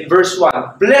 in verse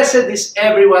 1, blessed is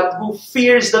everyone who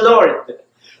fears the Lord,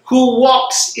 who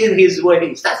walks in his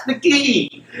ways. That's the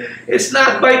key. It's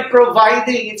not by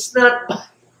providing. It's not by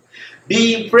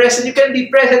being present. You can be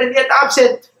present and yet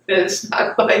absent. It's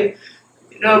not by,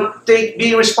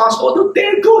 being responsible. Although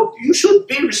they're good. You should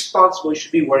be responsible. You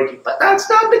should be working. But that's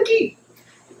not the key.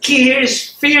 The key here is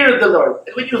fear of the Lord.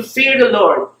 And when you fear the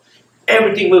Lord,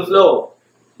 everything will flow.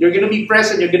 You're going to be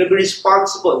present. You're going to be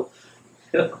responsible.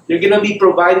 You're going to be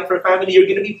providing for family. You're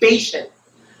going to be patient.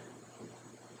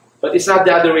 But it's not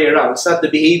the other way around. It's not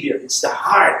the behavior. It's the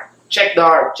heart. Check the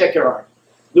heart. Check your heart.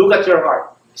 Look at your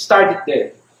heart. Start it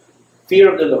there.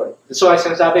 Fear of the Lord. That's why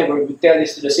sinasabi, we tell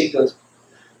this to the singles.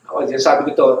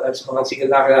 Sinasabi ko to sa mga single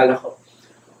na kilala ko.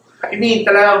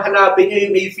 Talagang hanapin nyo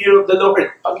yung may fear of the Lord.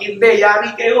 Pag hindi,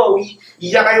 yari kayo.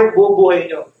 Iiyak kayong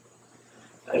bubuhay nyo.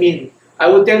 I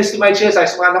would tell this to my children,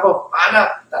 sa mga anak ko, anak,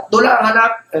 tatlo lang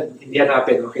hanap. Hindi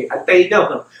hanapin, okay? Antayin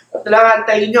nyo. Tatlo lang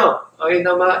antayin nyo. Okay,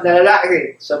 na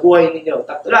lalaki sa buhay ninyo.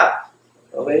 Tatlo lang.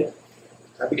 Okay?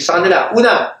 Sabi ko sa kanila,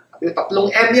 una,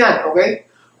 tatlong M yan, okay?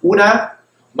 Una,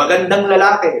 magandang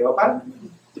lalaki. O, parang,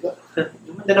 di ba?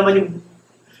 Gumanda naman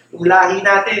yung lahi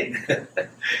natin.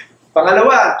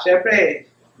 Pangalawa, syempre,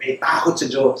 may takot sa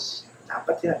Diyos.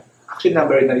 Dapat yan. Actually,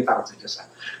 number 1 na rin takot sa Diyos.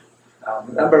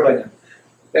 Number 1 yan.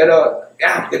 Pero,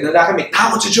 magandang lalaki, may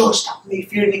takot sa Diyos. May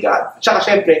fear ni God. At saka,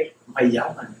 syempre,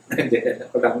 mayaman. Hindi,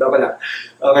 wala.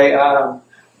 Okay,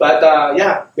 but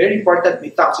very important,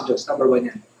 may takot sa Diyos. Number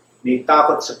 1 yan. May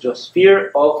takot sa Diyos.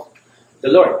 Fear of the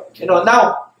Lord.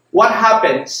 Now, what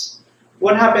happens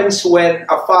when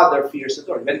a father fears the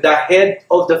Lord? When the head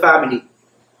of the family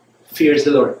fears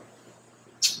the Lord,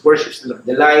 worships the Lord,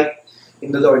 delight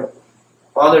in the Lord,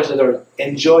 honors the Lord,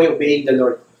 enjoy obeying the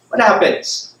Lord, what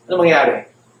happens? Ano mangyari?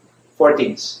 4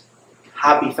 things.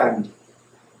 Happy family.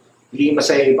 Magiging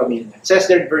masaya yung pamilya. It says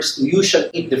there in verse 2, you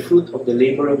shall eat the fruit of the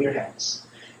labor of your hands.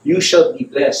 You shall be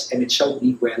blessed, and it shall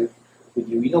be well with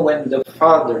you. You know, when the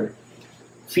father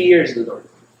fears the Lord,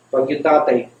 pag yung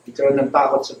tatay, ikaroon ng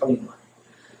takot sa Panginoon,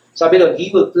 sabi doon,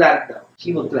 he will plant daw.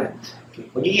 He will plant. Okay.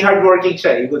 Magiging hardworking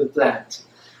siya, he will plant.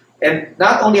 And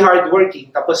not only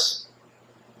hardworking, tapos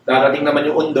darating naman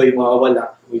yung undoy,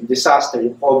 mawawala. Yung disaster,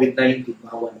 yung COVID-19,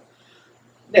 mawawala.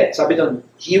 Hindi, sabi doon,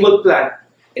 he will plant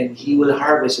and he will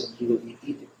harvest and he will eat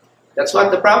it. That's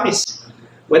what the promise.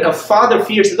 When a father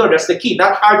fears the Lord, that's the key.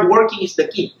 Not hardworking is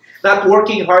the key. Not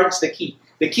working hard is the key.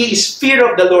 The key is fear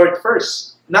of the Lord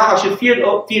first. Now, as you fear the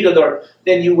Lord,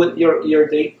 then you will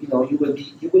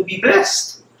be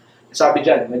blessed. Sabi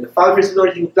dyan, when the father fears the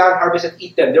Lord, he will plant, harvest, and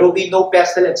eat them. There will be no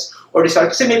pestilence or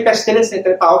disaster. Kasi may pestilence na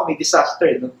tawag, may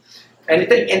disaster. No?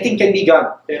 Anything can be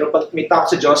gone. Pero pag may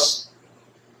takot sa Diyos,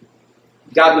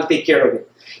 God will take care of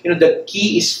it. You know, the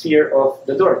key is fear of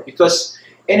the Lord. Because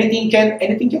anything can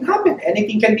happen.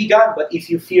 Anything can be gone. But if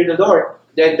you fear the Lord,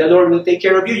 then the Lord will take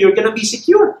care of you. You're gonna be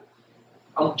secure.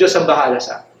 Ang Diyos ang bahala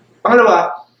sa atin.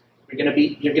 Pangalawa, you're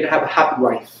gonna have a happy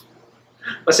wife.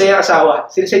 Masaya asawa.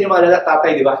 Sino sa inyo mga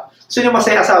tatay, di ba? Sino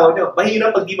masaya asawa nyo?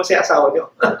 Mahirap pag di masaya asawa nyo.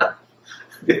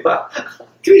 Di ba?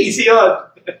 Crazy yun.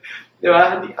 Di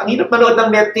ba? Ang hirap manood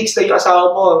ng Netflix na yung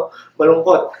asawa mo,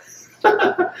 malungkot.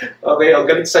 Okay, o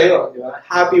galit sa'yo. Di ba?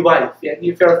 Happy wife. And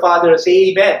if you're a father,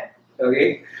 say amen.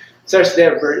 Okay? Says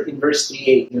there in verse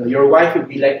 3:8, your wife will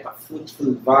be like a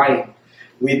fruitful vine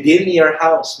within your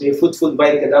house. May fruitful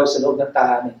vine ka daw sa loob ng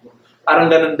tahanan mo.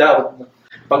 Parang ganun daw.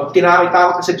 Pag tinakot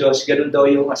ka sa Diyos, ganun daw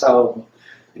yung asawa mo.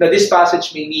 This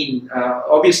passage may mean,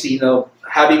 obviously,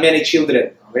 having many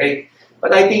children. Okay?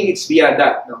 But I think it's beyond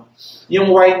that. No? Yung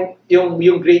wine,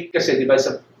 yung grape kasi, di ba,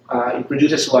 it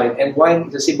produces wine, and wine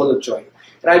is a symbol of joy.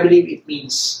 And I believe it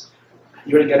means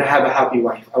you're gonna have a happy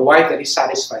wife. A wife that is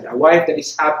satisfied. A wife that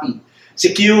is happy.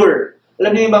 Secure.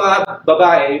 Alam niyo yung mga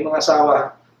babae, yung mga asawa,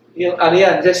 yung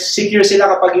just secure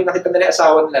sila kapag yung nakita nila yung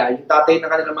asawa nila, yung tatay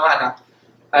ng kanilang mga anak,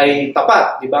 ay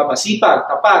tapat, di ba? Masipag,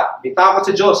 tapat, may takot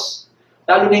sa Diyos.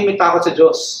 Lalo na yung may takot sa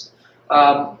Diyos.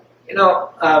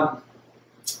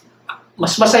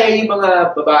 Mas masaya yung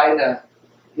mga babae na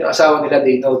yung asawa nila,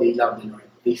 they know they love the Lord.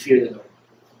 They fear the Lord.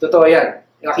 Totoo yan.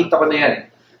 Nakita ko na yan.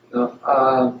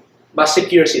 Mas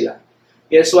secure sila.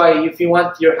 That's why if you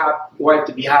want your wife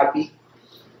to be happy,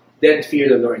 then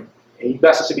fear the Lord.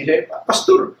 Iba sasabihin nila,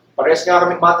 Pastor, parehas nga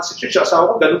kami mata sa church,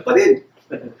 asawa ko, ganun pa din.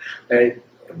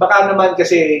 Baka naman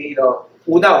kasi,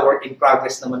 una, work in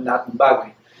progress naman lahat ng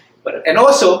bagay. And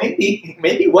also,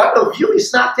 maybe one of you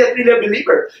is not yet really a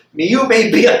believer. You may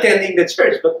be attending the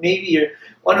church, but maybe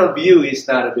one of you is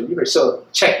not a believer. So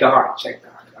check the heart.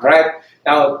 All right.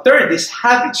 Now, third is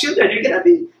happy children.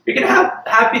 You're gonna have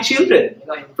happy children.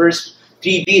 In verse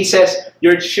 3b it says,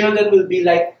 your children will be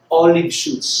like olive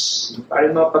shoots.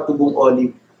 Parang mga patubong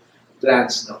olive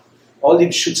plants, no?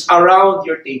 Olive shoots around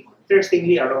your table.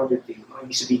 Interestingly, around your table.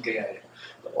 Ibig sabihin kaya yan.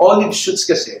 Olive shoots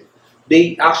kasi,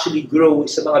 they actually grow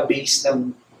sa mga base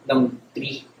ng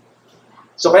tree.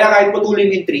 So kaya kahit putulin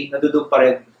yung tree, nadudong pa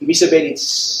rin. Ibig sabihin,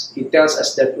 it tells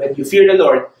us that when you fear the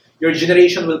Lord, your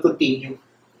generation will continue.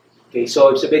 Okay,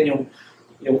 so ibig sabihin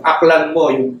yung aklan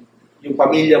mo, yung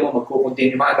pamilya mo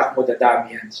magkukontinue, yung mga anak mo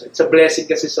dadami yan. So it's a blessing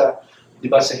kasi sa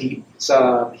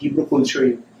Hebrew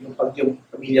culture, yung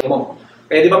pamilya mo.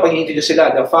 Kaya di ba pag i-introduce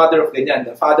sila, the father of ganyan,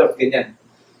 the father of ganyan.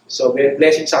 So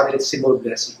blessing sa akin, it's a symbol of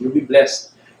blessing. You'll be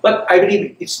blessed. But I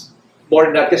believe it's more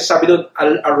than that kasi sabi doon,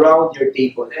 around your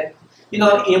table. And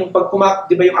yung pag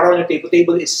di ba yung around your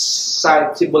table is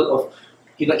symbol of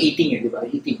eating, di ba?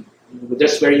 Eating.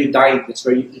 That's where you dine, that's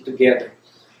where you eat together.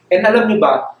 And alam niyo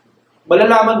ba,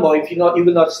 malalaman mo, you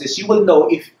will notice this, you will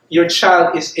know if your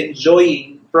child is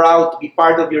enjoying, proud to be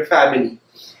part of your family,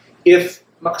 if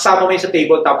makasama mo yun sa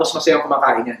table tapos masayang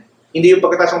kumakain yan. Hindi yung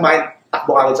pagkatapos kumain,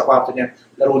 takbo agad sa kwarto niya,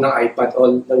 laro ng iPad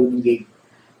o laro ng game,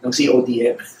 ng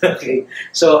CODM. Okay?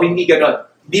 So, hindi ganon.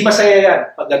 Hindi masaya yan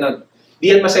pag ganon. Hindi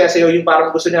yan masaya sa'yo yung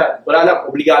parang gusto niya, wala lang,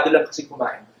 obligado lang kasi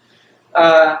kumain.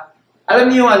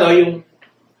 Alam niyo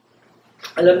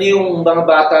yung mga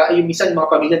bata, yung minsan mga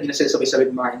pamilya hindi na sila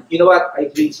sabay-sabay kumain. You know what? I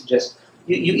really suggest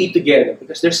you eat together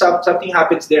because there's something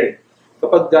happens there.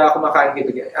 Kapag kumakain kayo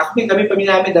together. Kami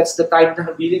pamilya namin, that's the time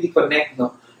na really connect,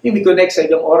 no? Yung we connect sa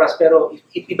ibang oras, pero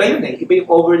iba yun eh. Iba yung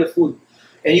over the food.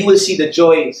 And you will see the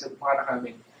joy sa mga anak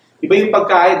namin. Iba yung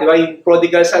pagkain, di ba? Yung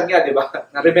prodigal son niya, di ba?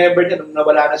 Na-remember niya nung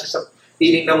nawala na siya sa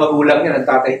piling ng magulang niya, ng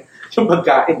tatay. Yung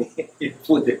pagkain eh. Yung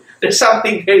food eh. There's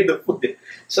something there in the food eh.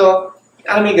 So,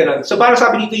 alam mo yung ganun. So, parang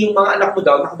sabi dito yung mga anak mo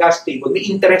daw, nakagas table, may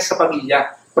interest sa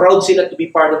pamilya. Proud sila to be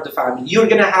part of the family. You're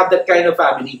gonna have that kind of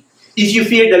family. If you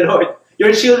fear the Lord,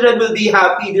 Your children will be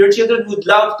happy. Your children would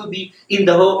love to be in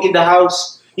the home, in the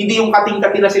house. Hindi yung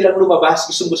kating-kati na silang lumabas,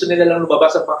 gusto nila lang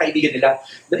lumabas ang mga kaibigan nila.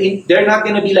 They're not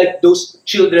gonna be like those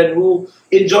children who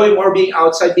enjoy more being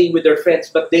outside, being with their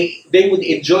friends, but they would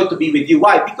enjoy to be with you.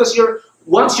 Why? Because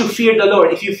once you fear the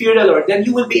Lord, if you fear the Lord, then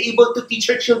you will be able to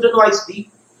teach your children wisely.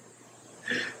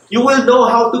 You will know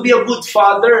how to be a good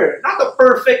father. Not a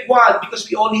perfect one, because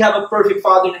we only have a perfect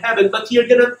father in heaven, but you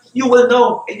will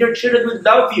know, and your children would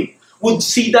love you, would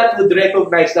see that, would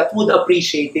recognize that, would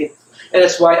appreciate it. And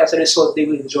that's why, as a result, they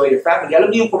will enjoy your family.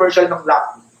 Alam niyo yung commercial ng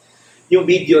Lucky? Yung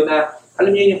video na,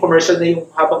 alam niyo yung commercial na yung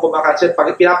habang kumakain,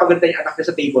 pag pinapaganda yung anak niya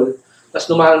sa table,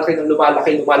 tapos lumalaki,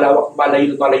 lumalawak,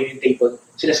 lumalayo yung table,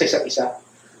 sila sa isa't isa.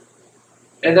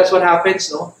 And that's what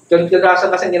happens, no? Kadalasan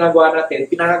kasi ginagawa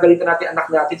natin, pinangagalitan natin anak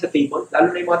natin sa table,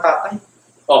 lalo na yung mga tatay.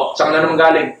 Oh, saan na naman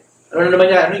galing? Ano na naman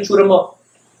yan? Ano yung tsura mo?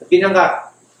 At ganyan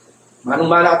ka.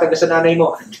 Manong-mana ka taga sa nanay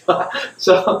mo.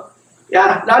 So,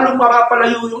 yeah, lalong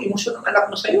makapalayo yung emosyon ng anak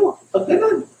mo sa'yo. Pag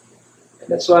ganun. And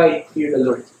that's why, fear the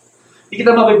Lord. Hindi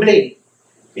kita mabiblame.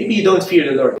 Maybe you don't fear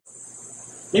the Lord.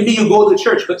 Maybe you go to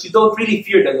church, but you don't really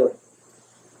fear the Lord.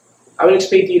 I will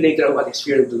explain to you later what this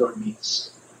fear of the Lord means.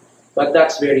 But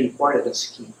that's very important.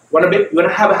 That's key. You want to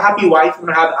have a happy wife, you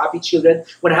want to have happy children,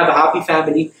 you want to have a happy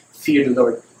family, fear the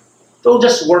Lord. Don't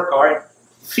just work hard.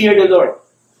 Fear the Lord.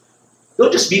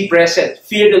 Don't just be present.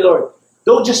 Fear the Lord.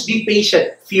 Don't just be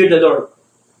patient. Fear the Lord.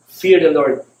 Fear the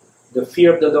Lord. The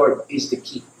fear of the Lord is the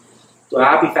key to a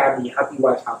happy family, happy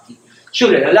wife, happy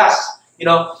children. And last,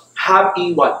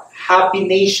 happy what? Happy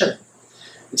nation.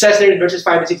 It says there in verses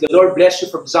 5 and 6, the Lord bless you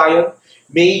from Zion.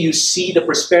 May you see the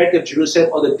prosperity of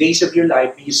Jerusalem all the days of your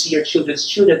life. May you see your children's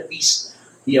children. Peace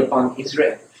be upon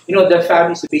Israel. The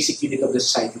family is the basic unit of the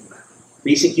society.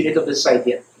 Basic unit of the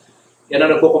society. Yan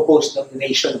ang nagpo-compose ng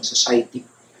nation, ng society.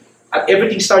 At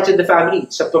everything starts in the family.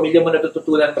 Sa pamilya mo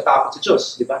natututunan matakot sa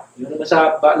Diyos. Di ba? Yun naman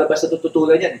sa labas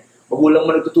natututunan yan. Magulang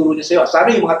mo nagtuturo niya sa iyo.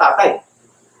 Sana yung mga tatay.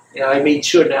 I made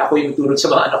sure na ako yung turun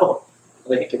sa mga anak ko.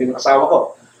 Okay, kami ng asawa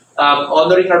ko.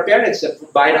 Honoring our parents. Sa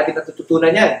bahay natin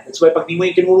natututunan yan. That's why pag di mo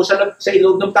yung tinuro sa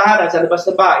ilog ng tahanan, sa labas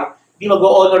ng bahay, hindi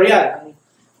mag-honor yan.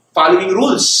 Following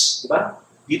rules. Di ba?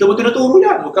 Dito mo tinuturo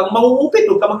yan. Huwag kang mangungupit,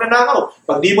 huwag kang magnanakaw.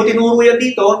 Pag di mo tinuro yan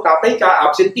dito, tatay ka,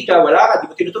 absentee ka, wala ka, di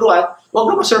mo tinuturuan, huwag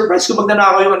kang ma-surprise kung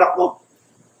magnanakaw yung anak mo.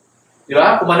 Di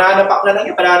ba? Kung mananapak na lang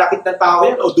yan, pananakit ng tao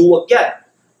yan, o duwag yan.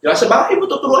 Di ba? Sa bahay mo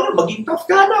tuturuan yan, maging tough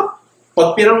ka na.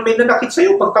 Pag pirang may nanakit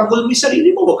sa'yo, pagtanggol mo yung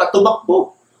sarili mo, huwag ka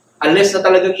tumakbo. Unless na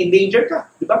talagang in danger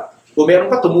ka. Di ba? Kung meron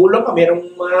ka, tumulong ka.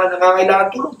 Merong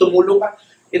nangangailangan tulong, tumulong ka.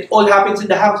 It all happens in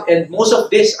the house. And most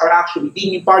of this are actually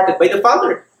being imparted by the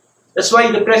father. That's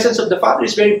why the presence of the father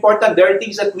is very important. There are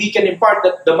things that we can impart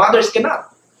that the mothers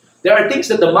cannot. There are things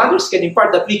that the mothers can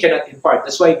impart that we cannot impart.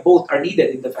 That's why both are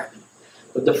needed in the family.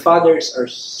 But the fathers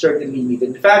are certainly needed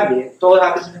in the family. It all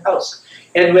happens in the house.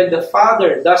 And when the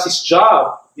father does his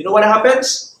job, you know what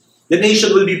happens? The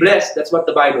nation will be blessed. That's what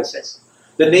the Bible says.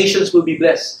 The nations will be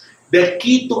blessed. The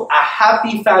key to a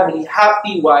happy family,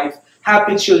 happy wife,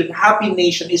 happy children, happy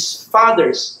nation is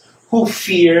fathers who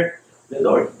fear the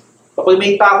Lord. Kapag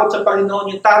may takot sa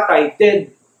Panginoon yung tatay,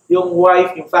 then yung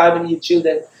wife, yung family, yung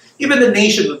children, even the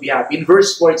nation will be happy. In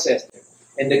verse 4 it says,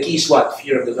 and the key is what?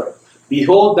 Fear of the Lord.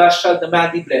 Behold, thus shall the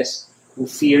man be blessed who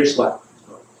fears what?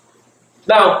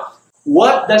 Now,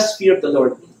 what does fear of the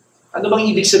Lord mean? Ano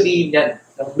bang ibig sabihin yan?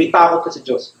 May takot ka sa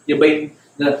Diyos. Di ba yung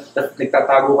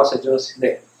nagtatago ka sa Diyos?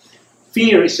 Hindi.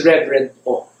 Fear is reverent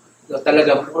awe.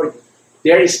 Talagang, Lord,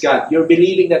 there is God. You're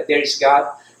believing that there is God,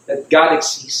 that God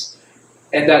exists,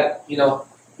 and that,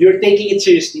 you're taking it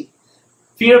seriously.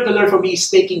 Fear of the Lord for me is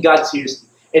taking God seriously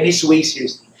and His ways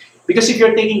seriously. Because if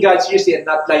you're taking God seriously and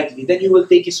not lightly, then you will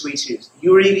take His ways seriously.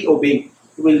 You really obey.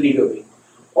 You will really obey.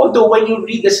 Although when you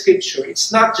read the scripture,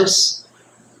 it's not just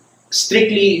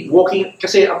strictly walking,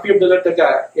 kasi ang fear of the Lord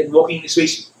talaga and walking in His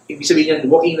ways, ibig sabihin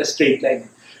yan, walking in a straight line.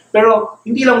 Pero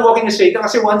hindi lang walking in a straight line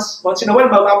kasi once in a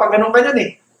while, mapapaganon ka yan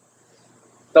eh.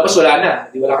 Tapos wala na.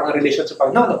 Wala kang relasyon sa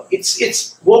Panginoon. No.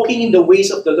 It's walking in the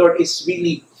ways of the Lord is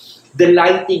really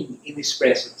delighting in His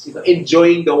presence.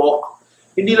 Enjoying the walk.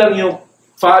 Hindi lang yung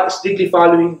strictly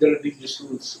following the religious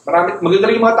rules.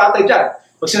 Magagaling yung mga tatay dyan.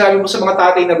 Pag sinabi mo sa mga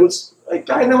tatay na rules, ay,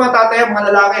 kaya na mga tatay,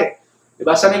 mga lalaki.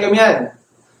 Diba? Sanay kami yan.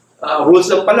 Rules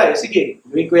lang pala. Sige,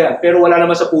 gawin ko yan. Pero wala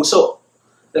naman sa puso.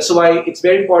 That's why it's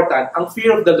very important. Ang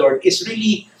fear of the Lord is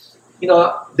really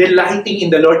delighting in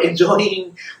the Lord,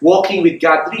 enjoying walking with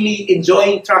God, really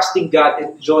enjoying trusting God,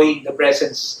 enjoying the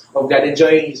presence of God,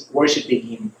 enjoying worshiping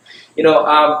Him.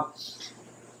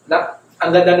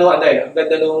 Ang ganda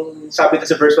nung sabi na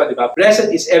sa verse 1, di ba?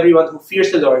 Blessed is everyone who fears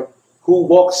the Lord, who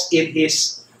walks in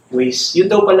His ways. Yun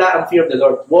daw pala ang fear of the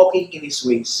Lord, walking in His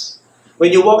ways.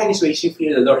 When you walk in His ways, you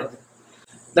fear the Lord.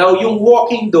 Now, yung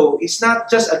walking though is not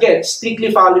just, again,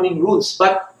 strictly following rules,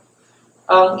 but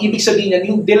ang ibig sabihin niyan,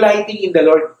 yung delighting in the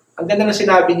Lord. Ang ganda na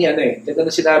sinabi ni, ganda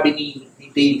na sinabi ni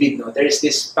David, no? There is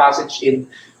this passage in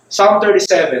Psalm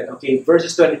 37, okay,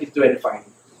 verses 20 to 25.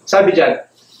 Sabi dyan,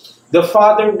 the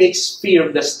Father makes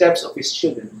firm the steps of His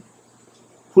children,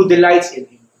 who delights in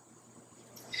Him.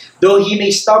 Though he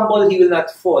may stumble, he will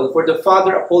not fall, for the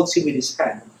Father upholds him with His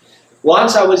hand.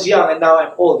 Once I was young and now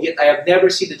I'm old, yet I have never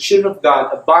seen the children of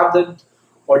God abandoned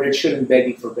or their children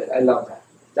begging for bread. I love that.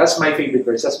 That's my favorite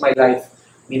verse. That's my life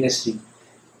ministry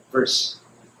verse.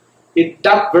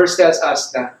 That verse tells us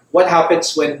that what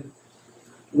happens when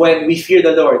we fear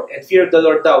the Lord. And fear of the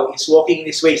Lord daw is walking in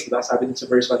His ways. Diba? Sabi din sa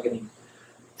verse 1 kanina.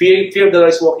 Fear of the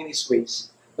Lord is walking in His ways.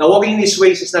 Now, walking in His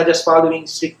ways is not just following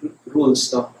strict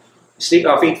rules, no?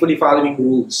 Faithfully following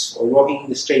rules or walking in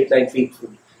the straight line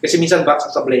faithfully. Kasi minsan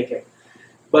bakit sa blake.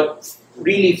 But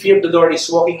really, fear of the Lord is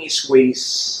walking His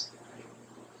ways,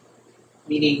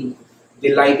 meaning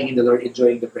delighting in the Lord,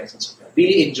 enjoying the presence of God.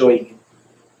 Really enjoying it.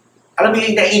 Alam mo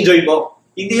yung na-enjoy mo,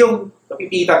 hindi yung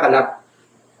napipita ka lang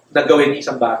na gawin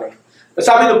isang bagay.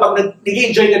 Sabi doon, pag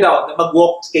nag-enjoy ka daw, na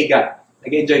mag-walk kay God,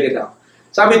 nag-enjoy ka daw.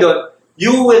 Sabi doon,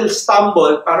 you will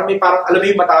stumble, parang alam mo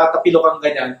yung matatapilo kang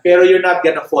ganyan, pero you're not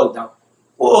gonna fall down.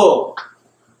 Oo.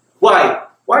 Why?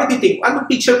 Why do you think? Anong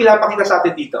picture pinapakita sa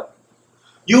atin dito?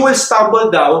 You will stumble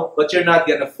down, but you're not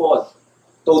gonna fall.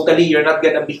 Totally, you're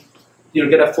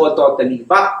gonna fall totally.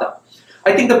 Bakit daw?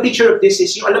 I think the picture of this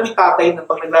is, yung alam yung tatay na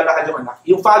pag naglalakad yung anak,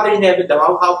 yung Father in heaven daw,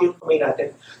 hawak yung kamay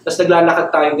natin, tapos naglalakad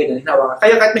tayo ganyan, hinawakan.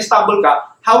 Kaya kahit may stumble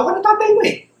ka, hawak ka ng tatay mo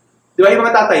eh. Di ba yung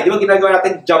mga tatay? Di ba ginagawa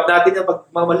natin, job natin yung pag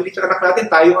mga maliliit sa anak natin,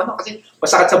 tayo kasi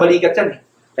masakit sa balikat yan eh.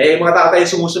 Kaya yung mga tatay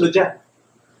yung sumusunod dyan.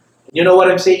 And you know what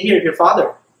I'm saying here, your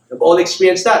father. You've all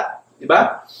experienced that. Di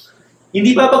ba?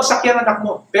 Hindi ba bagsak yung anak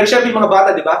mo? Pero syempre yung mga bata,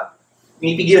 di ba?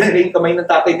 Pinipigilan nila yung kamay ng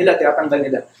tatay nila, tinatanggal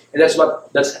nila. And that's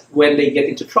when they get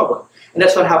into trouble. And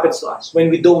that's what happens to us.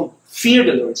 When we don't fear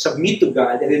the Lord, submit to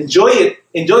God, and enjoy it,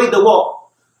 enjoy the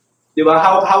walk. Di ba?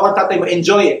 How ang tatay mo,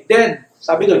 enjoy it. Then,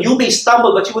 sabi doon, you may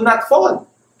stumble, but you will not fall.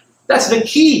 That's the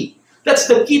key. That's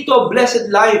the key to a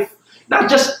blessed life. Not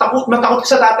just matakot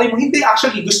ka sa tatay mo. Hindi,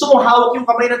 actually, gusto mo hawak yung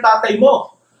kamay ng tatay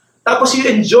mo. Tapos you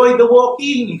enjoy the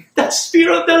walking. That's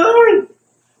fear of the Lord.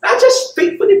 Not just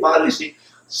faithfully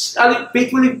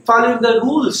following the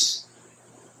rules.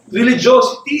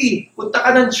 Religiosity. Punta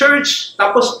ka ng church.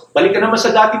 Tapos balik ka naman sa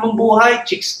dati mong buhay.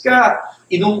 Chicks ka.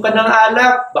 Inom ka ng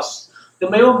alak.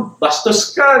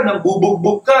 Bastos ka.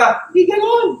 Nangbubugbog ka. Hindi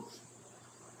ganon.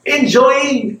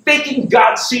 Enjoying. Taking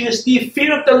God seriously.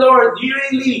 Fear of the Lord. You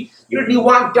really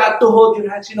want God to hold your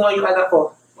hands. You know, yung anak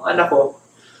ko.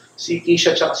 Si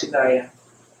Keisha at si Naya.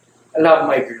 I love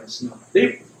my girls. No?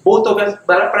 Both of us,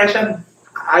 parang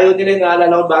ayaw nila yung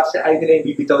naalala ko bakit ayaw nila yung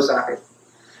bibitaw sa akin.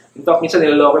 In fact, minsan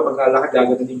nilaloko ko pag nalakad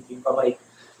gagawin yung kamay.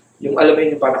 Yung alam mo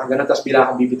yung parang ganun, tapos bila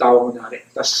akong bibitawan mo na rin.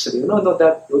 Tapos sabi ko, no,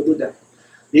 Dad, don't do that.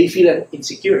 They feel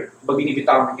insecure pag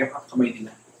binibitawan yung kamay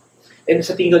nila. And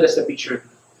sa tingin ko, that's the picture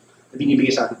na binibigay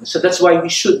sa atin. So that's why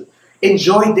we should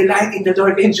enjoy, delight in the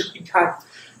Lord, enjoy God.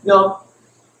 You know,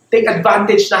 take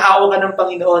advantage na hawak ka ng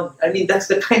Panginoon. I mean, that's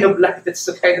the kind of life, that's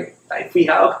the kind of life we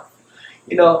have.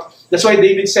 You know, that's why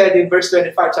David said in verse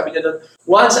 25, sabi niya doon,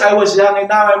 once I was young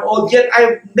and now I'm old, yet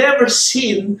I've never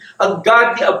seen a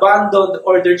godly abandoned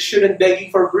or their children begging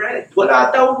for bread.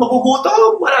 Wala daw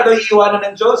magugutom, wala daw iiwanan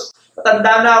ng Diyos.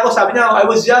 Matanda na ako, sabi niya, I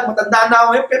was young, matanda na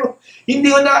ako, pero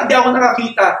hindi ako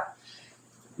nakakita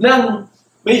ng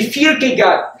may fear kay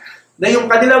God na yung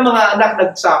kanilang mga anak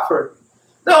nag-suffer.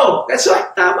 No, that's why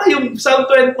tama yung Psalm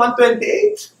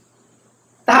 128.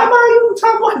 Tama yung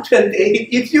Psalm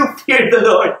 128. If you fear the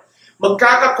Lord,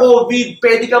 magkaka-COVID,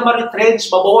 pwede ka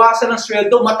ma-retrench, mabawasan ng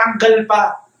sweldo, matanggal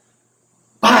pa.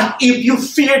 But if you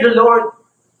fear the Lord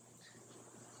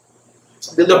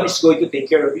is going to take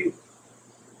care of you.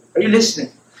 Are you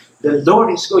listening? The Lord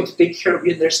is going to take care of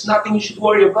you. There's nothing you should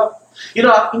worry about. You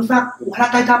know, in fact, wala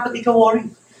tayo dapat ikaw-worry.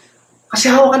 Kasi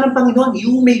hawak ka ng Panginoon,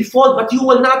 you may fall, but you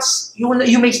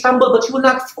may stumble, but you will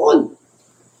not fall.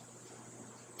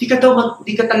 Di ka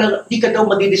daw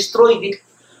madi-destroy.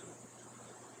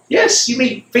 Yes, you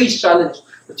may face challenge,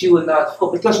 but you will not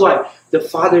fall. Because why? The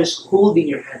Father is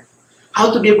holding your hand. How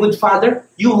to be a good father?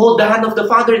 You hold the hand of the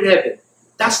Father in heaven.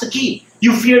 That's the key.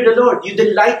 You fear the Lord. You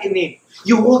delight in Him.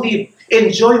 You hold Him.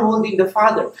 Enjoy holding the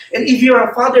Father. And if you're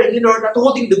a father and you're not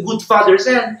holding the good Father's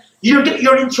hand, you're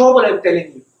in trouble, I'm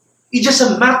telling you. It's just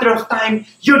a matter of time.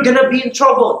 You're going to be in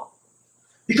trouble.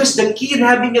 Because the key in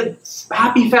having a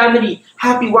happy family,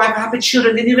 happy wife, happy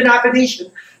children, and even happy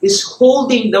nation, is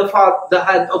holding the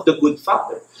hand of the good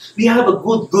Father. We have a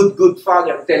good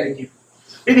Father, I'm telling you.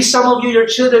 Maybe some of you, your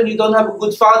children, you don't have a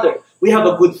good father. We have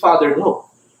a good Father, no.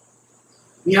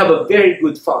 We have a very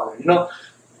good Father. You know,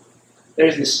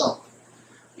 there's this song.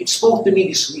 It spoke to me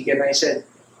this week, and I said,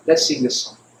 let's sing this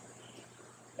song.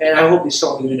 And I hope this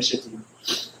song will minister to you.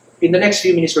 In the next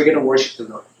few minutes, we're going to worship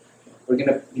the Lord. We're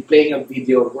going to be playing a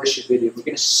video, a worship video. We're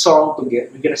going to song together.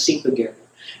 We're going to sing together.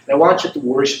 And I want you to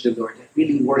worship the Lord.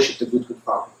 Really worship the good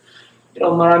Father. You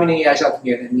know, marami nangyayari sa atin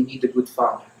ngayon, and we need a good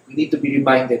Father. We need to be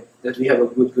reminded that we have a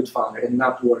good Father and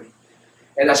not worry.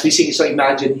 And as we sing, so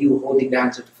imagine you holding the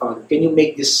hands of the Father. Can you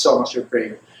make this song as your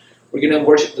prayer? We're going to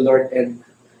worship the Lord, and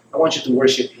I want you to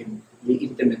worship Him. Be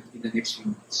intimate in the next few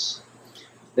minutes.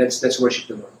 Let's worship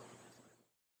the Lord.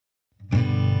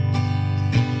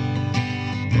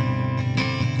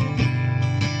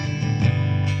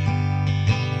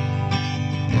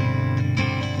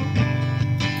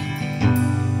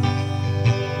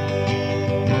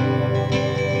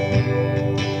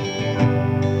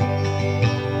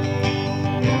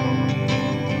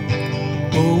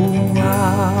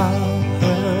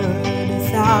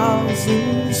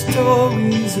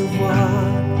 Stories of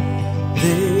what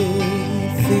they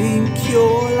think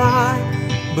you're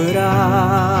like, but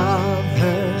I've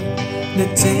heard the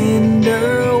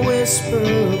tender whisper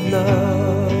of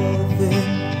love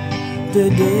in the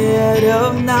dead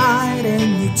of night,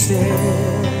 and you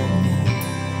tell me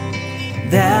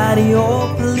that you're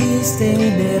pleased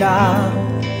and that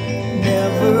I'm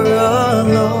never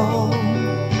alone.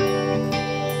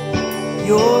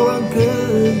 You're a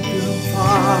good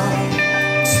Father.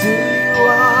 Who you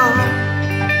are,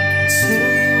 who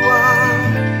you are,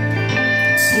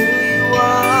 who you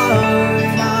are,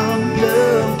 and I'm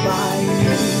loved by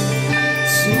you.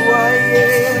 It's who I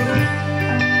am,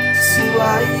 it's who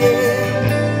I am,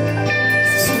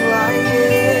 it's who I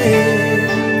am.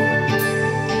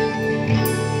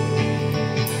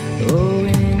 Oh,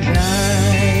 and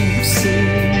I've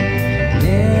seen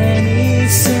many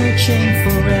searching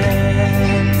for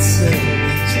answers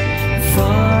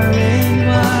far and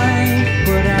wide,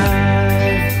 but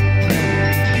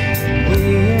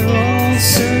we're all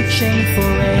searching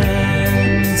for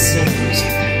answers.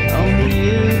 Only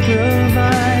you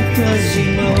provide, 'cause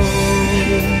you know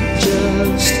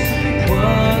just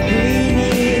what we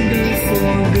need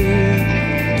before we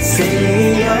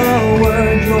say a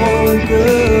word. You're a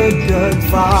good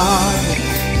Father.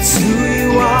 It's who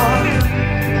you are,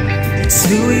 it's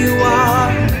who you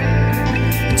are,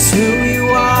 it's who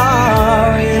you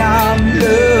are, and I'm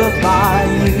loved by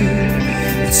you.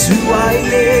 It's who I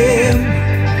am,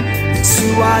 it's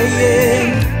who I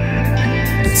am,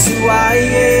 it's who I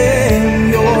am.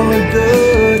 You're a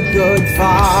good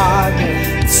Father.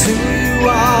 It's who you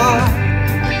are,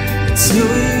 it's who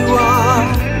you are,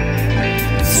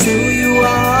 it's who you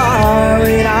are,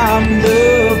 and I'm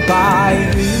loved by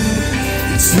you.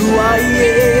 It's who I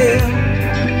am,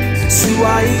 it's who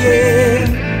I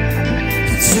am,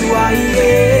 it's who I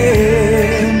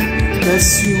am.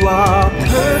 'Cause you are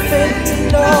perfect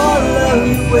in all of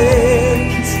your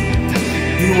ways.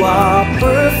 You are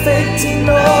perfect in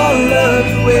all of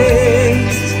your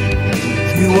ways.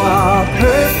 You are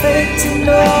perfect in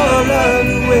all of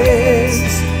your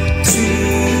ways to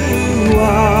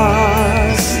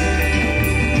us.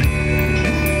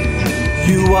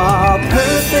 You are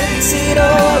perfect in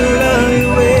all of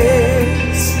your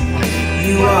ways.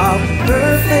 You are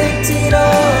perfect in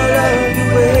all of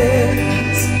your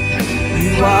ways.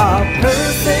 You are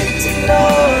perfect in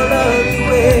all of your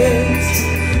ways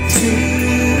to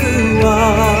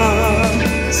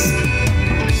us.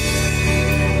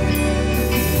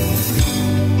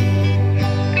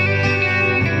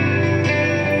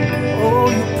 Oh,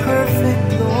 you're perfect,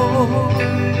 Lord,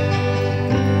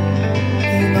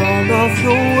 in all of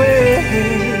your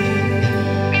ways.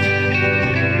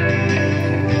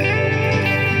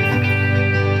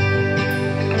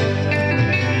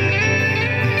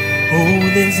 Oh,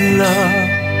 this love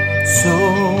so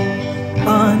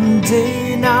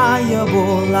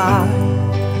undeniable,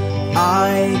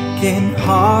 I can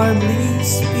hardly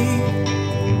speak.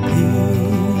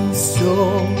 Peace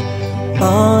so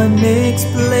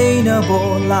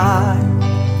unexplainable,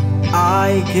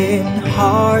 I can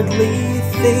hardly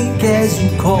think as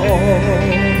you call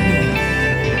me.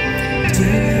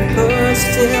 Deeper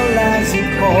still as you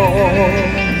call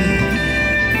me.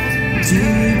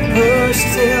 Deeper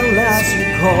still as you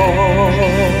call.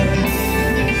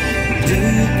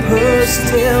 Deeper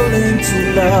still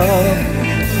into love.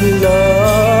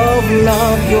 Love,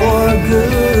 love, you're a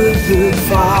good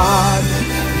Father.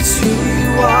 It's who you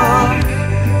are,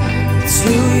 it's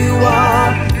who you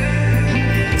are,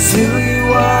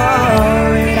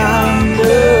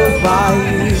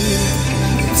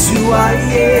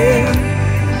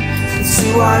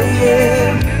 I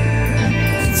am.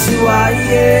 It's who I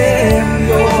am.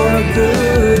 You're a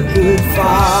good, good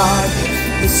Father.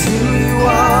 It's who you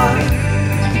are.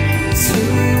 It's who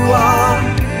you are.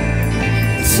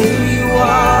 It's who you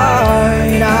are.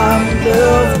 And I'm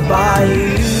loved by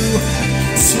you.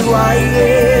 It's who I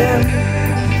am.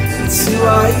 It's who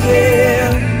I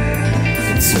am.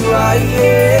 It's who I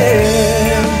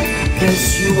am. 'Cause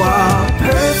you are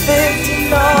perfect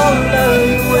in all of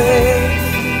your ways.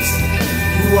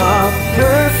 You are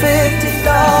perfect in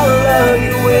all of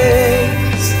your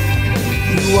ways.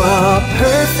 You are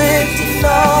perfect in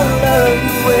all of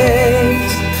your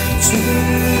ways to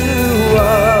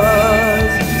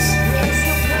us.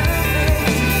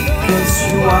 'Cause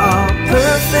you are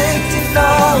perfect in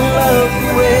all of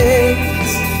your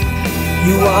ways.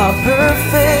 You are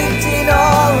perfect in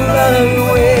all of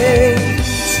your ways.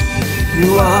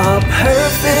 You are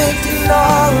perfect in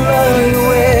all of your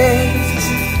ways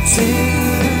to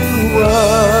us.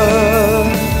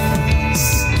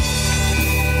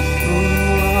 Oh,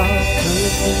 you are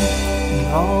perfect in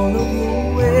all of your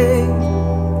ways.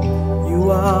 You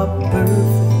are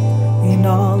perfect in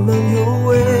all of your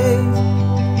ways.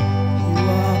 You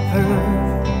are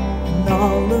perfect in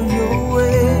all of your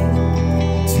ways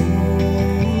to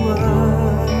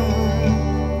us.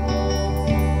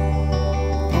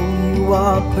 Oh, you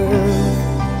are perfect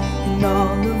in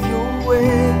all of your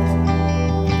ways.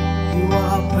 You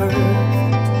are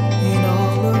perfect in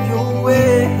all of your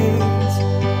ways.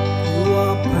 You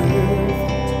are perfect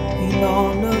in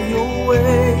all of your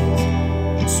ways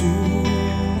to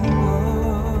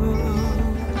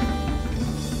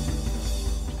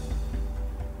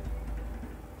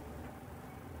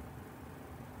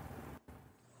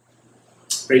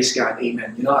Praise God,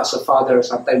 amen. You know, as a father,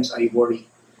 sometimes I worry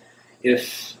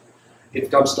if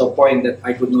it comes to a point that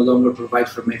I could no longer provide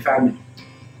for my family.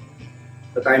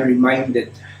 But I'm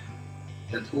reminded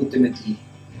that ultimately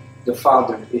the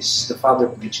Father is the Father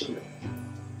of my children.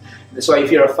 That's why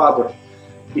if you're a father,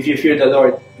 if you fear the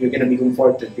Lord, you're going to be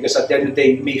comforted. Because at the end of the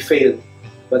day, you may fail,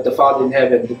 but the Father in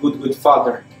heaven, the good, good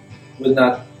Father, will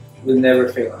never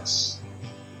fail us.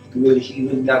 He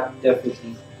will not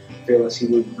definitely fail us. He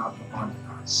will not abandon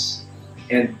us.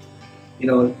 And, you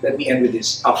know, let me end with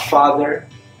this. A father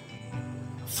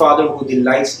who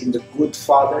delights in the good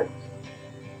father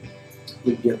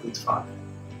will be a good father.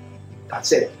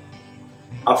 That's it.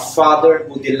 A father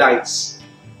who delights,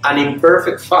 an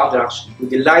imperfect father actually, who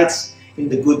delights in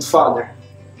the good father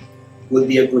will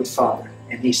be a good father.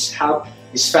 And his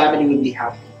family will be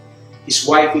happy. His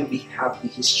wife will be happy.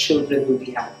 His children will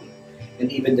be happy.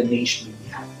 And even the nation will be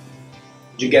happy.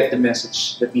 Did you get the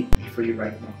message? Let me pray for you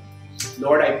right now.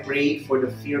 Lord, I pray for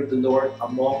the fear of the Lord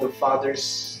among the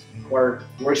fathers who are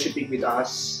worshiping with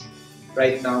us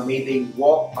right now. May they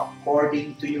walk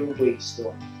according to your ways,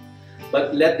 Lord.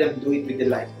 But let them do it with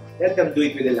delight. Let them do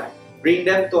it with delight. Bring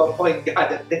them to a point,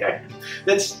 God,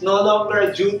 that's no longer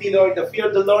a duty, Lord. The fear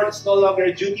of the Lord is no longer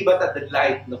a duty, but a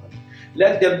delight, Lord.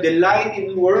 Let them delight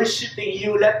in worshiping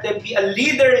you. Let them be a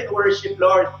leader in worship,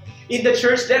 Lord. In the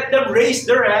church, let them raise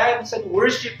their hands and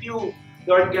worship you,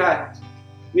 Lord God,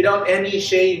 without any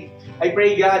shame. I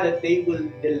pray, God, that they will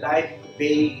delight in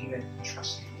obeying you and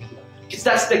trusting you, Lord. Because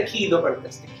that's the key, Lord.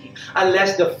 That's the key.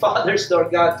 Unless the fathers,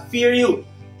 Lord God, fear you,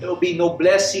 there will be no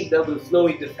blessing that will flow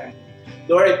in the family.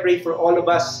 Lord, I pray for all of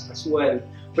us as well.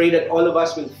 Pray that all of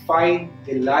us will find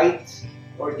delight,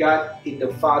 Lord God, in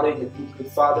the Father, in the good,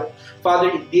 good Father.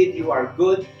 Father, indeed, you are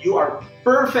good. You are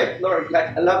perfect, Lord.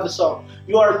 Like I love the song.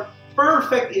 You are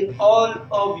perfect in all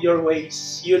of your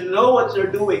ways. You know what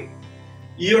you're doing.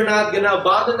 You're not going to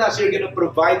abandon us. You're going to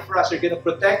provide for us. You're going to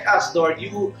protect us, Lord.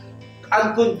 You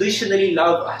unconditionally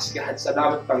love us, God.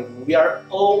 Salamat, Panginoon. We are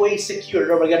always secure,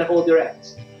 Lord. We're going to hold your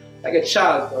hands. Like a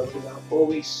child, Lord, we're going to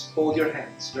always hold your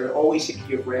hands. We're always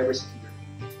secure, forever secure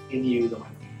in you, Lord.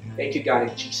 Thank you, God,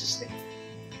 in Jesus' name.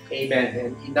 Amen.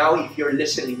 And now, if you're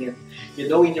listening and you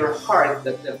know in your heart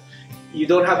that you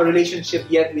don't have a relationship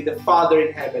yet with the Father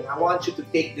in heaven, I want you to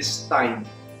take this time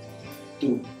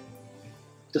to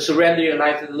surrender your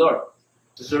life to the Lord,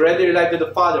 to surrender your life to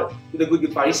the Father, to the good,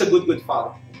 good Father. He's a good, good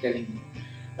Father, I'm telling you.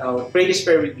 Now, pray this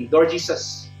prayer with me. Lord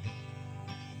Jesus,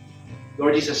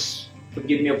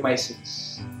 forgive me of my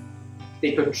sins.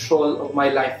 Take control of my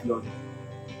life, Lord.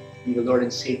 Be the Lord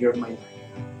and Savior of my life.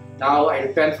 Now I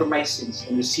repent for my sins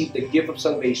and receive the gift of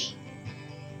salvation.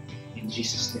 In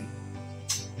Jesus' name.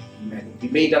 Amen. If you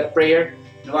made that prayer,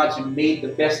 you know what? You made the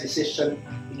best decision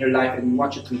in your life, and we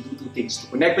want you to do two things. To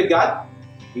connect with God,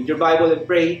 read your Bible and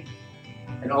pray,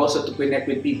 and also to connect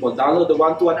with people. Download the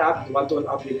One-to-One app. The One-to-One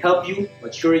app will help you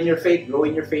mature in your faith, grow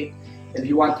in your faith. And if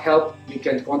you want help, you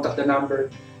can contact the number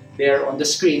there on the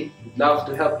screen. We'd love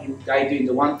to help you, guide you in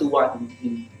the one-to-one,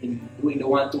 in doing the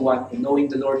one-to-one, in knowing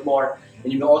the Lord more.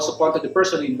 And you may also contact the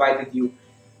person who invited you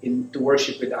to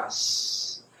worship with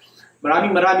us.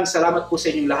 Maraming salamat po sa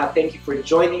inyong lahat. Thank you for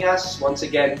joining us once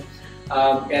again.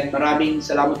 And maraming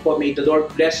salamat po. May the Lord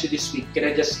bless you this week. Can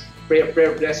I just pray a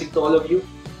prayer blessing to all of you?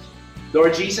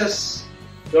 Lord Jesus,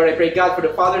 Lord, I pray, God, for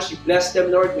the fathers, you bless them,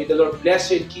 Lord. May the Lord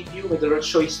bless you and keep you. May the Lord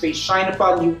show His face shine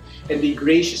upon you and be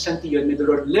gracious unto you. And may the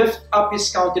Lord lift up His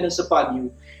countenance upon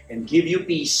you and give you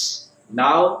peace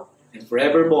now and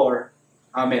forevermore.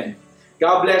 Amen.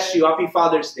 God bless you. Happy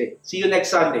Father's Day. See you next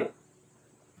Sunday.